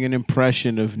 I'm doing an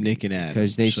impression of Nick and Adam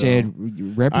Because they so said I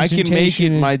representation can make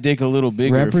it is, my dick a little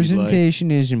bigger.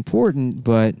 representation is important,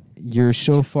 but you're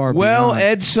so far Well, beyond.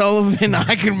 Ed Sullivan,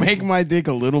 I can make my dick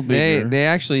a little bigger. They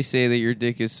actually say that your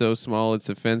dick is so small it's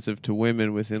offensive to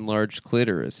women with enlarged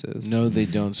clitorises. No, they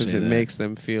don't say Because it that. makes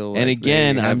them feel. And like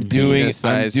again, they have I'm doing an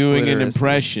penis-sized clitorises.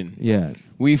 impression. Yeah,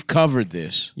 We've covered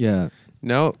this. yeah.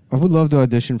 No, I would love to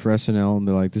audition for SNL and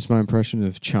be like, this is my impression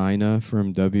of China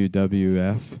from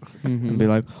WWF. And be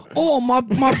like, oh, my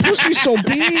pussy's so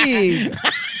big.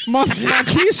 My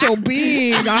kid's so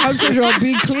big. I have such a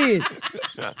big clit.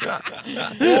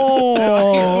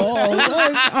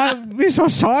 I'm so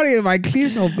sorry. My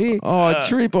clit's so big. Oh,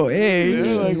 triple A.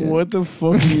 You're like, what the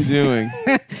fuck are you doing?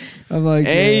 I'm like,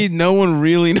 No one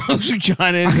really knows who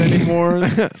China is anymore.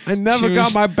 I never She got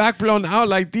was- my back blown out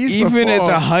like these Even at before.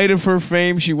 the height of her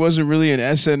fame, she wasn't really an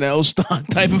SNL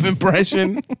type of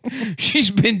impression. She's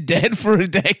been dead for a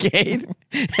decade,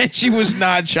 and she was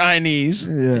not Chinese.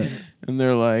 yeah. And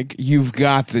they're like, "You've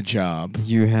got the job."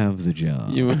 You have the job.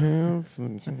 You have.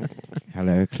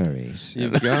 Hello, Clarice.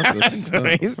 You've got the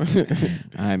stuff.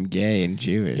 I'm gay and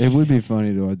Jewish. It would be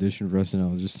funny to audition for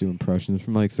SNL and just do impressions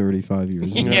from like 35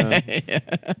 years ago.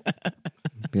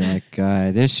 Be like,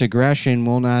 this aggression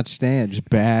will not stand. Just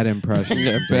bad impressions.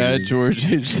 Yeah, bad George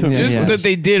H. Yeah, Just yeah. that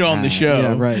they did on the show.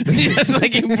 Yeah, right. Just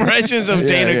like impressions of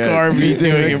Dana Carvey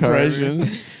doing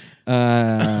impressions.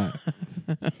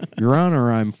 Your Honor,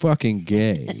 I'm fucking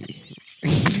gay.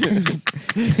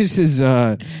 This is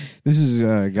a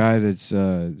guy that's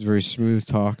a very smooth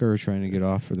talker trying to get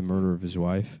off for the murder of his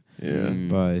wife. Yeah.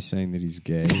 By saying that he's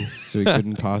gay, so he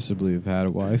couldn't possibly have had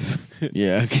a wife.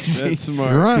 Yeah, That's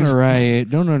smart. Your Honor, I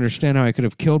don't understand how I could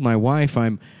have killed my wife.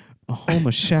 I'm a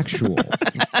homosexual.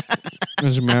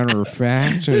 As a matter of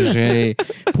fact, as a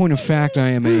point of fact, I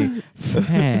am a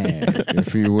fag,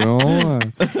 if you will.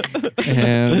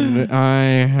 And I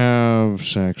have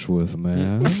sex with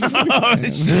men.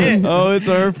 Oh, it's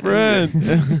our friend.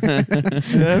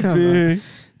 Jeffy.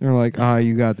 They're like,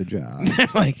 you got the job.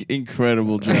 like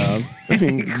incredible job.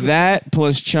 That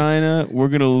plus China, we're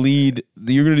gonna lead.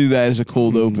 You're gonna do that as a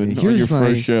cold open on your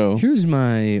first show. Here's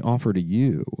my offer to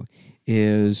you: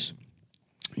 is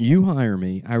you hire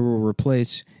me, I will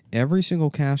replace every single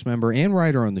cast member and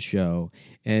writer on the show,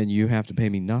 and you have to pay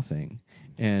me nothing.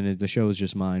 And the show is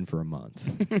just mine for a month.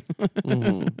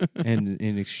 And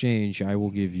in exchange, I will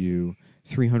give you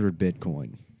 300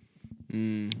 Bitcoin.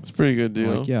 It's a pretty good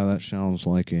deal. Like, yeah, that sounds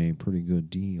like a pretty good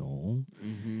deal.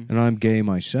 And I'm gay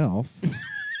myself.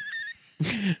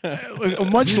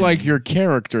 Much like your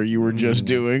character you were just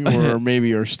doing, or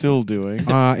maybe are still doing.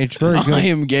 It's very good. I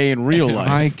am gay in real life.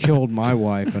 I killed my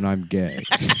wife and I'm gay.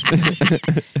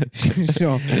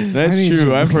 So That's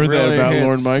true. I've heard that about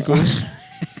Lorne Michaels.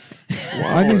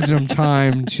 I need some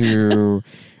time to.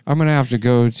 I'm gonna have to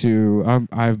go to.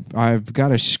 I've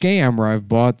got a scam where I've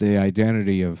bought the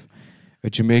identity of a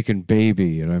Jamaican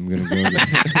baby, and I'm gonna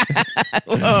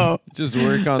go. Whoa. Just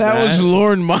work on That that. was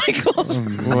Lorne Michaels.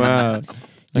 Wow.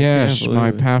 Yes, can't my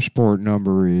believe it. passport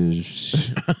number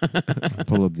is.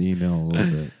 Pull up the email a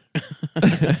little bit.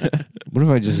 What if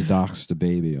I just doxed the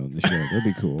baby on the show? That'd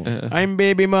be cool. I'm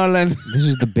Baby Mullen. This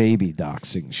is the baby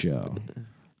doxing show.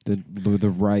 The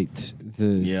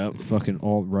fucking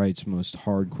alt-right's most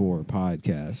hardcore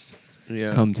podcast.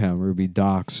 Yeah. Come Town, where we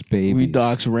dox babies. We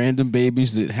dox random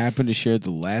babies that happen to share the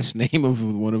last name of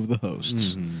one of the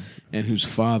hosts, and whose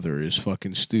father is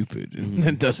fucking stupid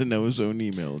and doesn't know his own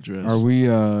email address. Are we?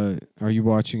 Are you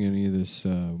watching any of this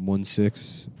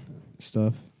 1/6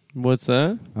 stuff? What's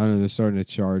that? I don't know. They're starting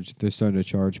to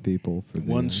charge people for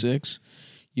the 1/6?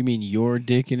 You mean your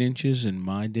dick in inches and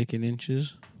my dick in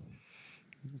inches?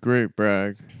 Great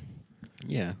brag.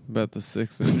 Yeah. About the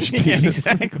 6-inch Yeah, penis.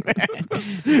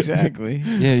 Exactly.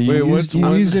 Yeah, you Wait, used, what's you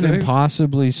one used an six?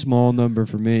 impossibly small number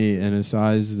for me and a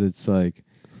size that's like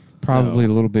probably a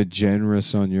little bit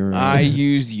generous on your end. I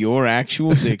used your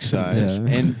actual dick size, Yeah.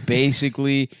 and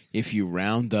basically, if you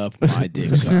round up my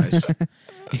dick size,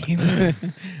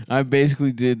 I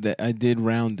basically did that. I did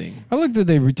rounding. I like that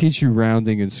they teach you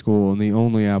rounding in school, and the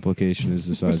only application is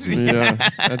the size of the Yeah,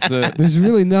 that's it. There's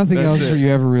really nothing That's else it. where you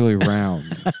ever really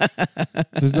round.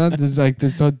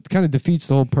 That kind of defeats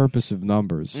the whole purpose of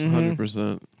numbers,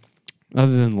 100%.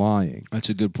 other than lying. That's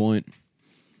a good point,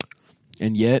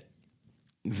 and yet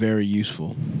very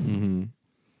useful. Mm-hmm.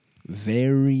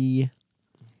 Very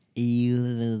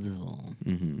useful.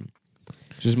 Mm-hmm.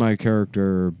 Just my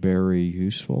character, very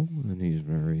useful, and he's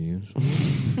very useful.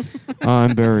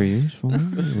 I'm very useful,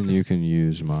 and you can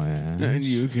use my ass. And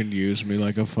you can use me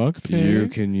like a fuck pig. You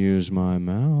can use my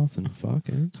mouth and fuck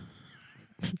it.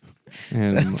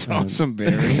 And That's awesome,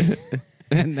 Barry.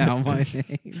 And now my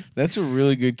name. That's a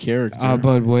really good character.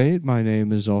 But wait, my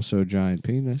name is also Giant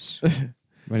Penis.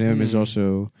 My name is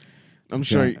also I'm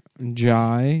sorry,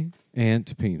 Giant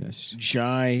Penis.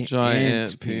 giant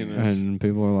penis. And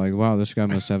people are like, wow, this guy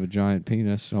must have a giant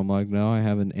penis. And I'm like, no, I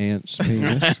have an ant's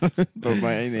penis. But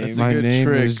my name, My good name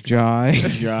trick. is Jai.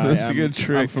 Jai. That's a good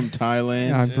trick. I'm from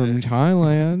Thailand. I'm from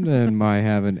Thailand, and I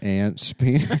have an ant's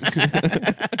penis.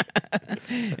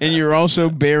 And you're also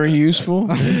very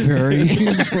useful. I'm very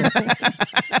useful.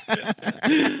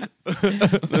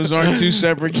 Those aren't two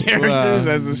separate characters. Wow.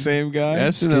 That's the same guy.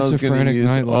 SNL's going to Schizophrenic use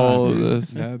Night all Live. of this.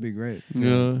 That would be great.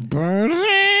 Yeah.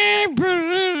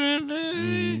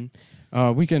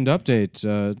 Weekend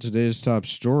update. Today's top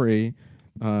story.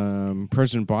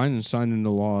 President Biden signed into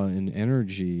law an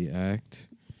energy act,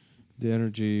 the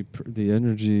energy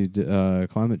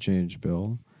climate change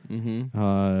bill,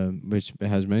 which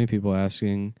has many people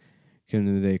asking,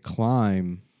 can they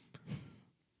climb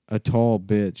a tall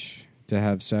bitch to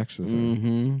have sex with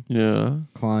her? Yeah.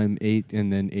 Climb 8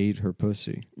 and then 8 her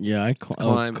pussy. Yeah, I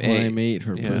Climb eight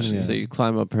her Yeah. pussy. So you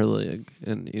climb up her leg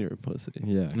and eat her pussy.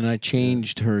 Yeah. And I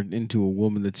changed her into a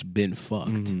woman that's been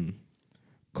fucked. Mhm.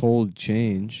 Cold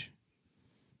change.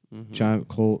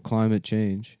 Climate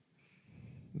change.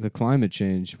 The climate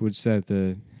change would set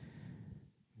the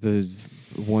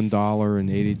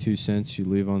 $1.82 you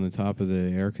leave on the top of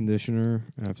the air conditioner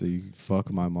after you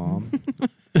fuck my mom.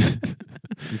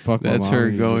 You fuck my That's mom. her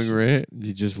and you going just- rate.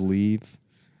 You just leave.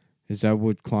 Is that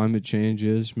what climate change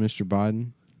is, Mr.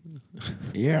 Biden?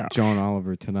 Yeah. John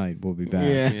Oliver tonight. We'll be back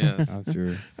Yeah.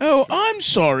 after. Oh, I'm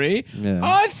sorry. Yeah.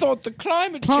 I thought the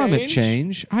climate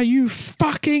change? Are you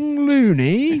fucking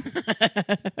loony?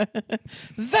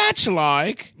 That's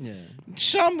like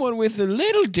someone with a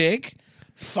little dick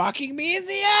fucking me in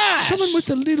the ass. Someone with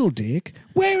a little dick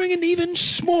wearing an even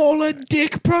smaller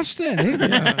dick prosthetic,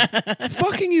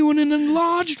 fucking you in an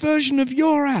enlarged version of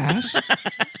your ass,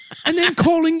 and then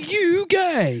calling you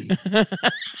gay.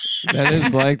 That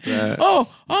is like that. Oh,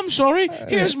 I'm sorry.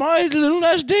 Here's my little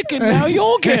ass dick, and now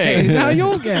you're gay. Now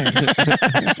you're gay.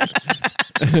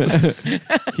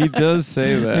 He does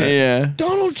say that. Yeah.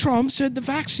 Donald Trump said the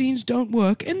vaccines don't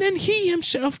work, and then he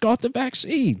himself got the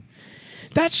vaccine.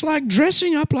 That's like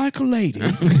dressing up like a lady,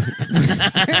 but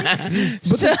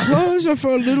the clothes are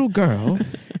for a little girl,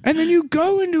 and then you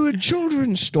go into a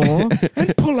children's store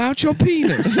and pull out your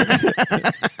penis.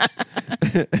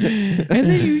 And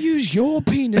then you use your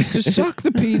penis to suck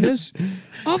the penis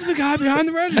of the guy behind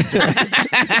the register.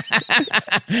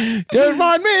 Don't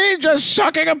mind me just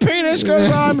sucking a penis because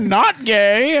I'm not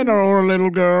gay and or a little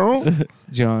girl.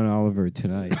 John Oliver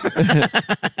tonight.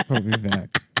 We'll be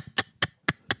back.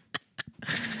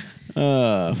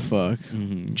 Fuck.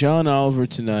 John Oliver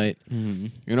tonight.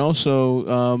 And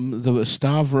also the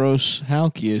Stavros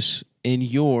Halkias in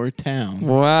your town.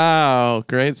 Wow.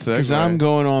 Great segue. Because I'm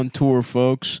going on tour,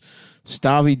 folks.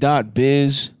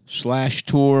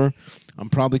 Stavi.biz/tour. I'm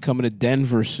probably coming to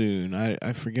Denver soon.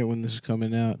 I forget when this is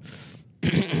coming out.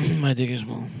 My dick is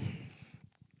small.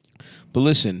 But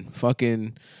listen,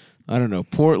 fucking, I don't know,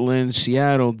 Portland,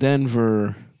 Seattle,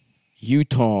 Denver,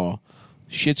 Utah.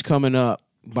 Shit's coming up.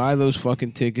 Buy those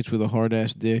fucking tickets with a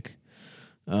hard-ass dick.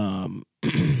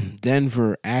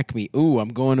 Denver, Acme. Ooh, I'm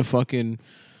going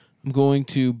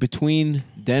to, between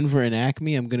Denver and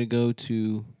Acme, I'm going to go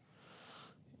to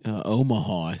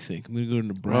Omaha, I think. I'm going to go to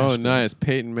Nebraska. Oh, nice.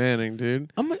 Peyton Manning,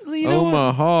 dude. You know what?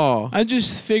 Omaha. I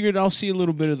just figured I'll see a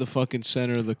little bit of the fucking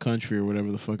center of the country or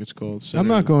whatever the fuck it's called. I'm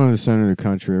not going to the center of the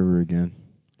country ever again.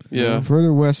 Yeah.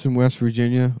 Further west than West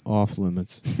Virginia, off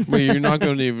limits. Wait, you're not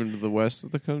going even to the west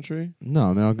of the country? No,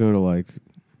 I mean I'll go to like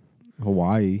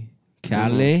Hawaii.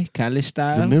 Cali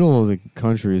style. The middle of the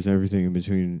country is everything in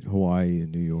between Hawaii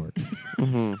and New York.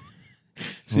 Mm-hmm.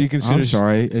 So you consider? I'm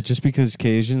sorry. Just because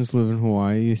Cajuns live in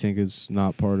Hawaii, you think it's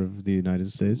not part of the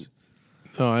United States?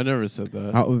 No, I never said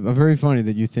that. Very funny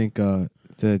that you think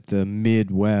that the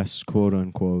Midwest, quote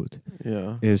unquote,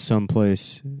 is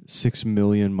someplace 6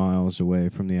 million miles away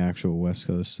from the actual West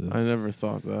Coast. I never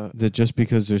thought that. That just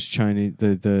because there's Chinese,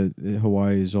 the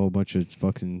Hawaii is all a bunch of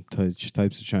fucking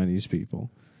types of Chinese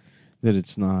people, that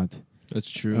it's not. That's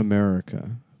true.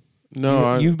 America.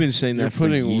 No, you've been saying that you're for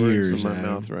putting years, words in my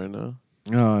Adam. mouth right now.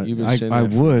 You've been saying I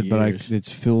that for would, but years.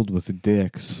 it's filled with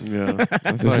dicks. Yeah,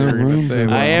 There's no room for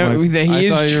I am. I He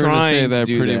thought is you were gonna trying say to that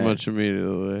do pretty that. much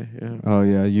immediately. Yeah. Oh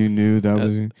yeah, you knew that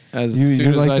was. As You're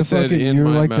soon like as I the said fucking. in You're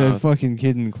my like the mouth. fucking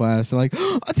kid in class. Like,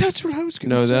 oh, that's what I was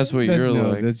gonna No, say. that's what you're no,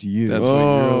 like. that's you. That's what you're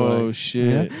Oh like.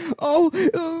 shit! Yeah.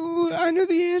 Oh, I know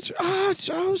the answer. I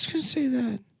was gonna say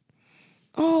that.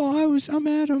 Oh, I'm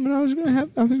Adam, and I was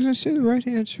gonna say the right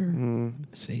answer.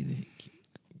 Say the.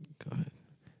 Go ahead.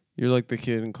 You're like the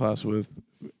kid in class with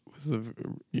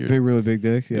your Really big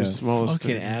dick. Yeah. your smallest.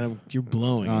 Fucking dick. Adam, you're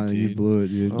blowing it, dude. You blew it,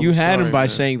 dude. You I'm had him sorry, by man.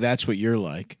 saying that's what you're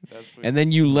like, and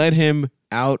then you let him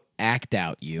act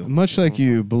out you. Much like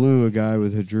you blew a guy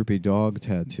with a droopy dog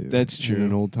tattoo. That's in true.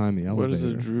 an old timey elevator. What is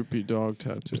a droopy dog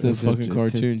tattoo? The fucking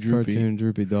cartoon droopy. Cartoon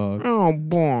droopy dog. Oh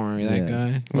boy, that Yeah.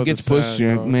 guy who What gets the sad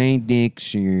pussy. dog. My dick,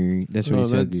 sir. That's what No, he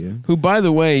said to that's- you. Who, by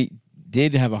the way,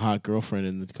 did have a hot girlfriend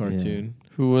in the cartoon.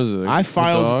 Who was it? I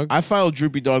The dog? filed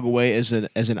Droopy Dog away as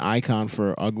an icon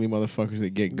for ugly motherfuckers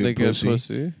that get good They pussy. get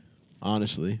pussy.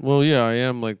 Honestly, Well, yeah, I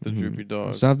am like the droopy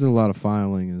dog. Stop did a lot of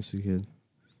filing as a kid.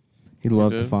 He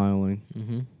loved the did? filing.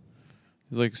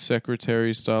 He's like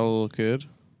secretary style little kid.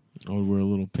 I would wear a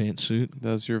little pantsuit.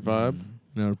 That's your vibe.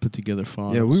 And I would put together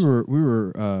files. Yeah, we were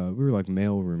like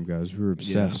mailroom guys. We were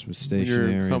obsessed with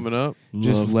stationery. You're coming up.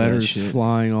 Just Love that letters shit.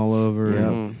 flying all over. Yep.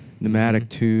 Mm. Pneumatic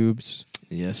tubes.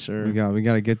 Yes, sir. We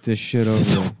got to get this shit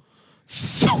over.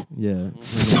 Yeah.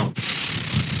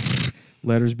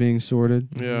 Letters being sorted.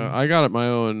 Yeah, I got at my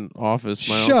own office.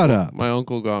 Shut up. My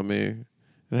uncle got me.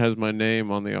 It has my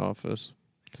name on the office.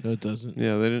 No, it doesn't.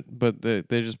 Yeah, they didn't, but they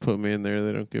just put me in there.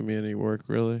 They don't give me any work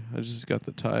really. I just got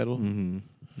the title. Mm-hmm.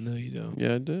 No, you don't.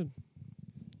 Yeah, I did.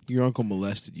 Your uncle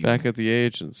molested you. Back at the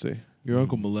agency. Your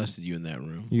uncle molested you in that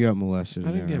room. You got molested. I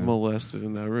in didn't there, get huh? molested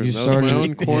in that room. You That was my own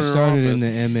you corner started in office.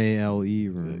 the MALE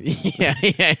room.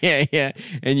 yeah.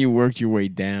 And you worked your way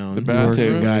down The to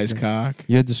bathroom? a guy's cock.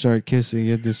 You had to start kissing.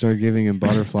 You had to start giving him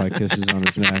butterfly kisses on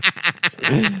his neck,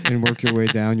 and work your way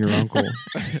down your uncle.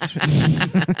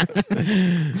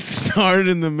 Started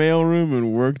in the mailroom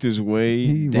and worked his way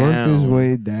He down. worked his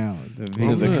way down.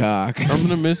 to the cock. I'm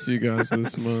gonna miss you guys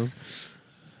this month.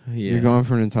 Yeah. You're gone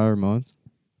for an entire month.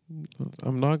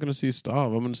 I'm not gonna see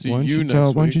Stav. I'm gonna see Why don't you you next tell?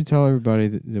 week. Why don't you tell everybody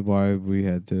that why we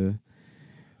had to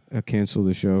cancel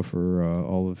the show for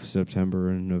all of September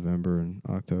and November and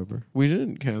October? We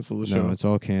didn't cancel the show. No, it's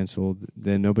all canceled.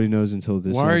 Then nobody knows until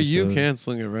this. Why are you episode.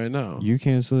 canceling it right now? You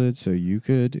canceled it so you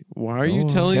could. Why are you go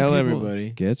on. telling Tell people? everybody.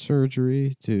 Get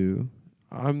surgery to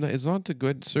I'm not, it's not to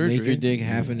good surgery. Make your dick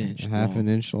half an inch. half long. an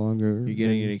inch longer. You're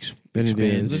getting than- it than it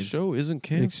expanded. The is. show isn't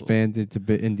canceled. Expanded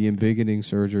to in the embiggening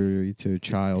surgery to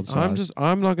child size.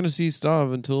 I'm not going to see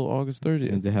Stav until August 30th.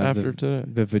 and to have after today.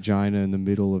 the vagina in the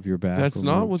middle of your back. That's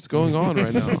not removed. what's going on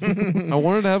right now. I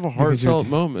wanted to have a Because you're heartfelt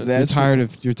moment.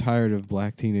 You're tired of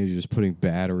black teenagers putting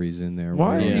batteries in there. Why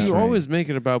while do on the you train. always make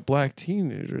it about black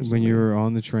teenagers? When you were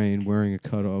on the train wearing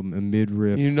a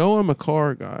midriff You know I'm a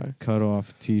car guy. cut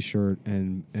off T-shirt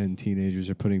and teenagers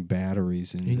are putting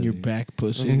batteries in your back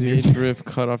pussy. A midriff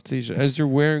cut off t-shirt. As you're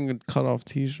wearing a cut off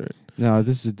t-shirt. No,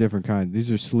 this is a different kind. These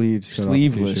are sleeves. cut off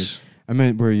Sleeveless. T-shirts. I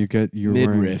meant where you're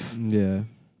Midriff. wearing. Yeah,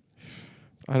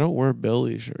 I don't wear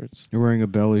belly shirts. you're wearing a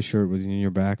belly shirt with in your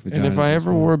back vagina. And if I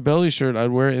ever wore a belly shirt, I'd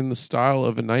wear it in the style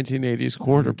of a 1980s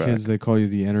quarterback. Kids, they call you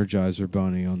the Energizer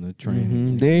Bunny on the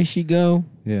train. There she go.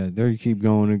 Yeah, there you keep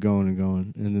going and going and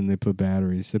going, and then they put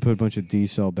batteries. They put a bunch of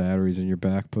D-cell batteries in your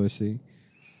back pussy.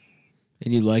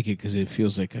 And you like it because it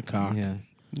feels like a cock. Yeah.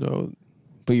 No,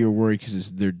 But you're worried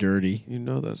because they're dirty. you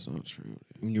know that's not true.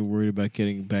 And you're worried about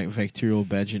getting bacterial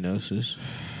vaginosis.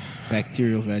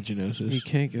 Bacterial vaginosis. You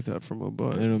can't get that from a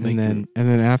butt. It'll make And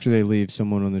then after they leave,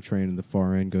 someone on the train in the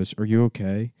far end goes, "Are you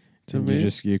okay?" To and me?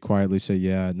 you quietly say,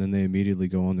 "Yeah," and then they immediately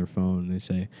go on their phone and they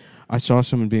say, "I saw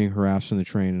someone being harassed on the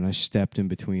train, and I stepped in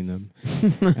between them,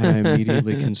 and I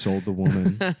immediately consoled the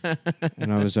woman."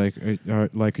 And I was like,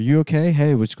 "Are you okay?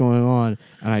 Hey, what's going on?"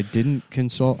 And I didn't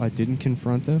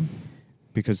confront them.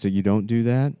 because you don't do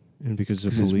that, and because the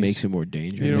Because police it makes it more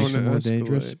dangerous. You don't makes it wanna more escalate.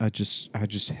 dangerous. I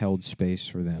just held space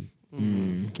for them.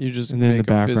 You just And then in the make a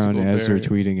background, physical as they're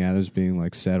barrier. tweeting at us, being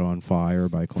like set on fire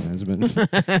by Klansmen,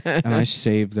 and I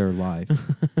saved their life.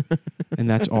 And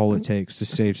that's all it takes to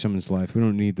save someone's life. We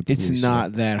don't need the police. It's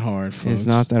not that hard, folks. It's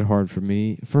not that hard for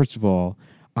me. First of all,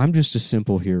 I'm just a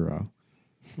simple hero.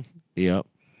 Yep.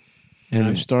 And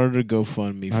I've started a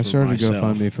GoFundMe for I started myself. a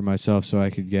GoFundMe for myself so I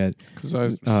could get Because I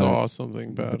saw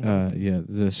something bad.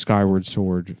 the Skyward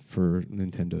Sword for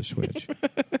Nintendo Switch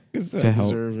I to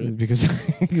help deserve it.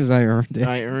 because I earned it.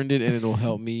 I earned it, and it'll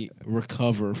help me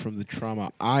recover from the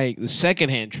trauma the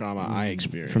secondhand trauma I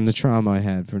experienced. From the trauma I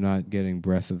had for not getting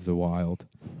Breath of the Wild.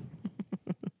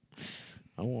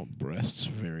 I want breasts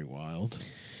very wild.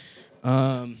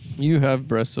 You have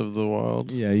Breasts of the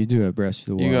Wild. Yeah, you do have Breath of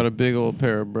the Wild. You got a big old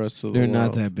pair of Breasts of They're the not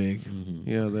Wild. that big.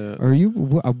 Yeah, that. Are you?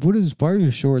 Why are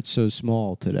your shorts so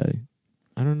small today?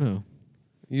 I don't know.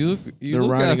 You They're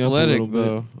look riding up a athletic little bit.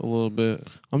 though, a little bit.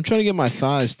 I'm trying to get my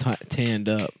thighs tanned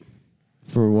up.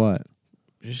 For what?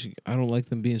 Just, I don't like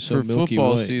them being so For milky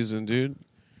football white. season, dude.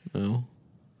 No,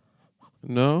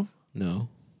 No, no.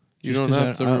 you Just don't 'cause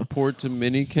have to report to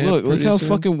minicamp. Look pretty how soon.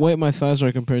 fucking white my thighs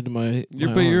are compared to my.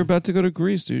 But my you're arm. about to go to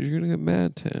Greece, dude. You're gonna get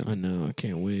mad tan. I know. I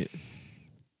can't wait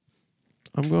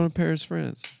I'm going to Paris,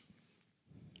 France.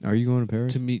 Are you going to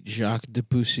Paris? to meet Jacques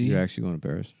Debussy. You're actually going to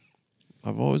Paris?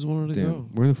 I've always wanted to Damn, go.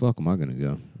 where the fuck am I going to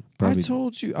go? I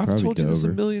told you. I've probably told you this a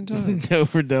Dover. million times.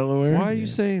 Dover, Delaware. Why are you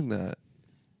saying that?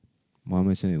 Why am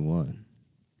I saying what?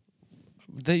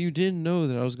 That you didn't know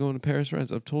that I was going to Paris,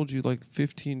 France. I've told you like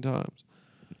 15 times.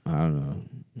 I don't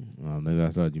know. Maybe I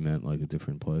thought you meant like a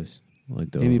different place, like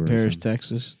Dover. Maybe or Paris, something.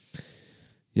 Texas.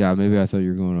 Yeah, maybe I thought you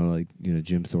were going to like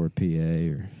Jim Thorpe, PA,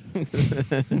 or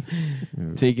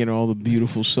Taking all the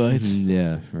beautiful sights.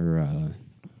 yeah, or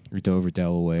Dover,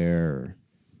 Delaware, or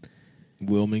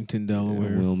Wilmington,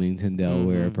 Delaware. Wilmington,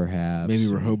 Delaware, perhaps. Maybe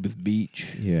Rehoboth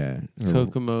Beach. Yeah, or,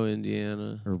 Kokomo,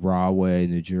 Indiana. or Rahway,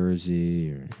 New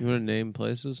Jersey, or You want to name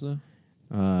places now?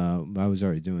 I was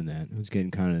already doing that. It was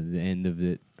getting kind of the end of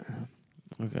it.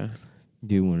 Okay.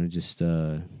 Do you want to just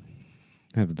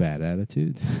have a bad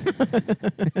attitude?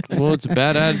 Well, it's a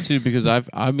bad attitude because I've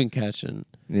been catching.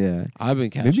 Yeah. I've been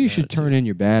catching. Maybe you should attitude. turn in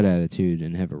your bad attitude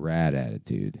and have a rad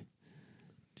attitude.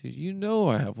 Dude, you know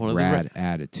I have one of Rad the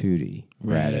attitude.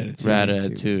 Rad attitude. rad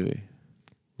attitude.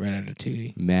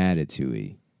 Ratatouille.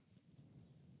 Mad-a-tooey.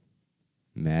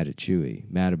 Mad at Chewy.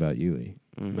 Mad about Yui.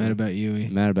 Mad about Yui.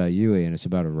 Mad about Yui, and it's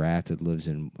about a rat that lives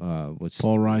in what's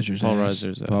Paul Reiser's Paul ass.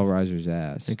 Reiser's ass. Paul Reiser's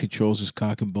ass. And controls his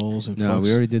cock and balls and No, fucks.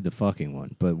 we already did the fucking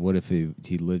one. But what if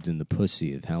he lived in the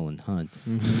pussy of Helen Hunt?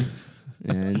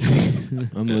 And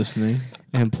I'm listening.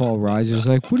 and Paul Reiser's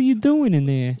like, "What are you doing in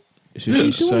there? So What are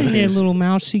you she's doing in there, sucking- little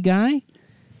mousy guy?"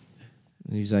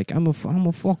 And he's like, I'm a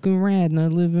fucking rat, and I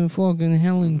live in fucking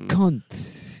Helen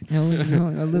Cunt. Helen,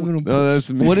 I live in a. No,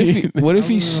 that's me. What if he I live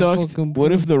in a sucked? fucking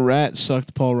What if the rat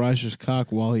sucked Paul Reiser's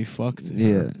cock while he fucked?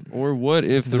 Yeah. Or what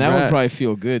if the And that rat? would probably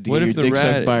feel good. To What get if your the dick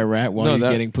rat- sucked by a rat while No, you're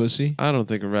that- getting pussy? I don't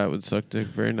think a rat would suck dick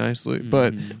very nicely.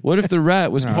 But what if the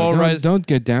rat was No, Paul don't, Reiser? don't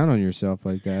get down on yourself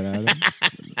like that, Adam.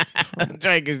 That's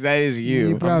right, because that is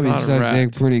You probably not a suck rat.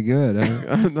 dick pretty good. Huh?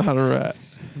 I'm not a rat.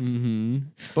 Mm-hmm.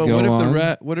 But Go what if on. the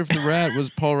rat? What if the rat was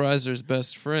Paul Reiser's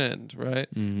best friend, right?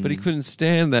 But he couldn't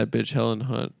stand that bitch Helen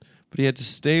Hunt. But he had to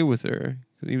stay with her.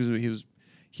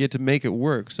 He had to make it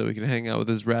work so he could hang out with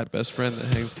his rat best friend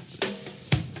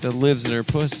that lives in her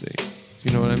pussy.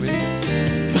 You know what I mean?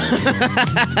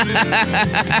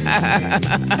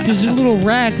 There's a little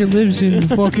rat that lives in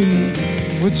fucking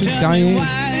what's it,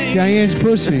 Diane's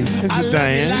pussy. It's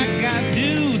Diane. Like I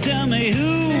do, tell me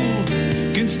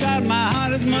who can start my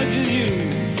heart as much as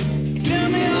you. Tell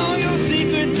me all your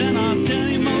secrets and I'll tell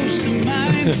you most of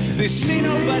mine. They say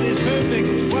nobody's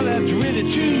perfect, well that's really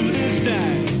true this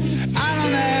time. I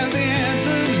don't have the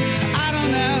answers, I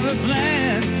don't have a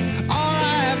plan. All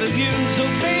I have is you, so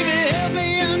baby help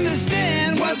me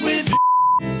understand what we do.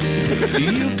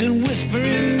 You can whisper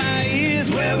in my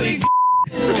ears where we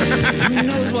who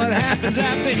knows what happens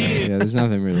after here. Yeah, there's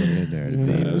nothing really in there to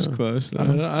be. That was close. I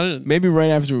didn't. Maybe right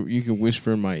after you can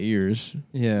whisper in my ears.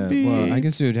 Yeah, well, I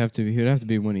guess it would have to be. He would have to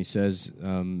be when he says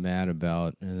 "mad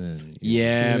about," and then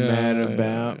Yeah, mad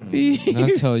about.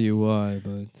 I'll tell you why,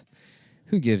 but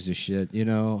who gives a shit? You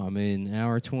know, I mean,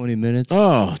 hour 20 minutes.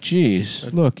 Oh,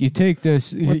 jeez. Look, you take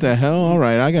this. What the hell? All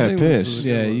right, I got to think this is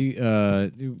piss.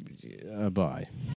 a- Yeah, bye.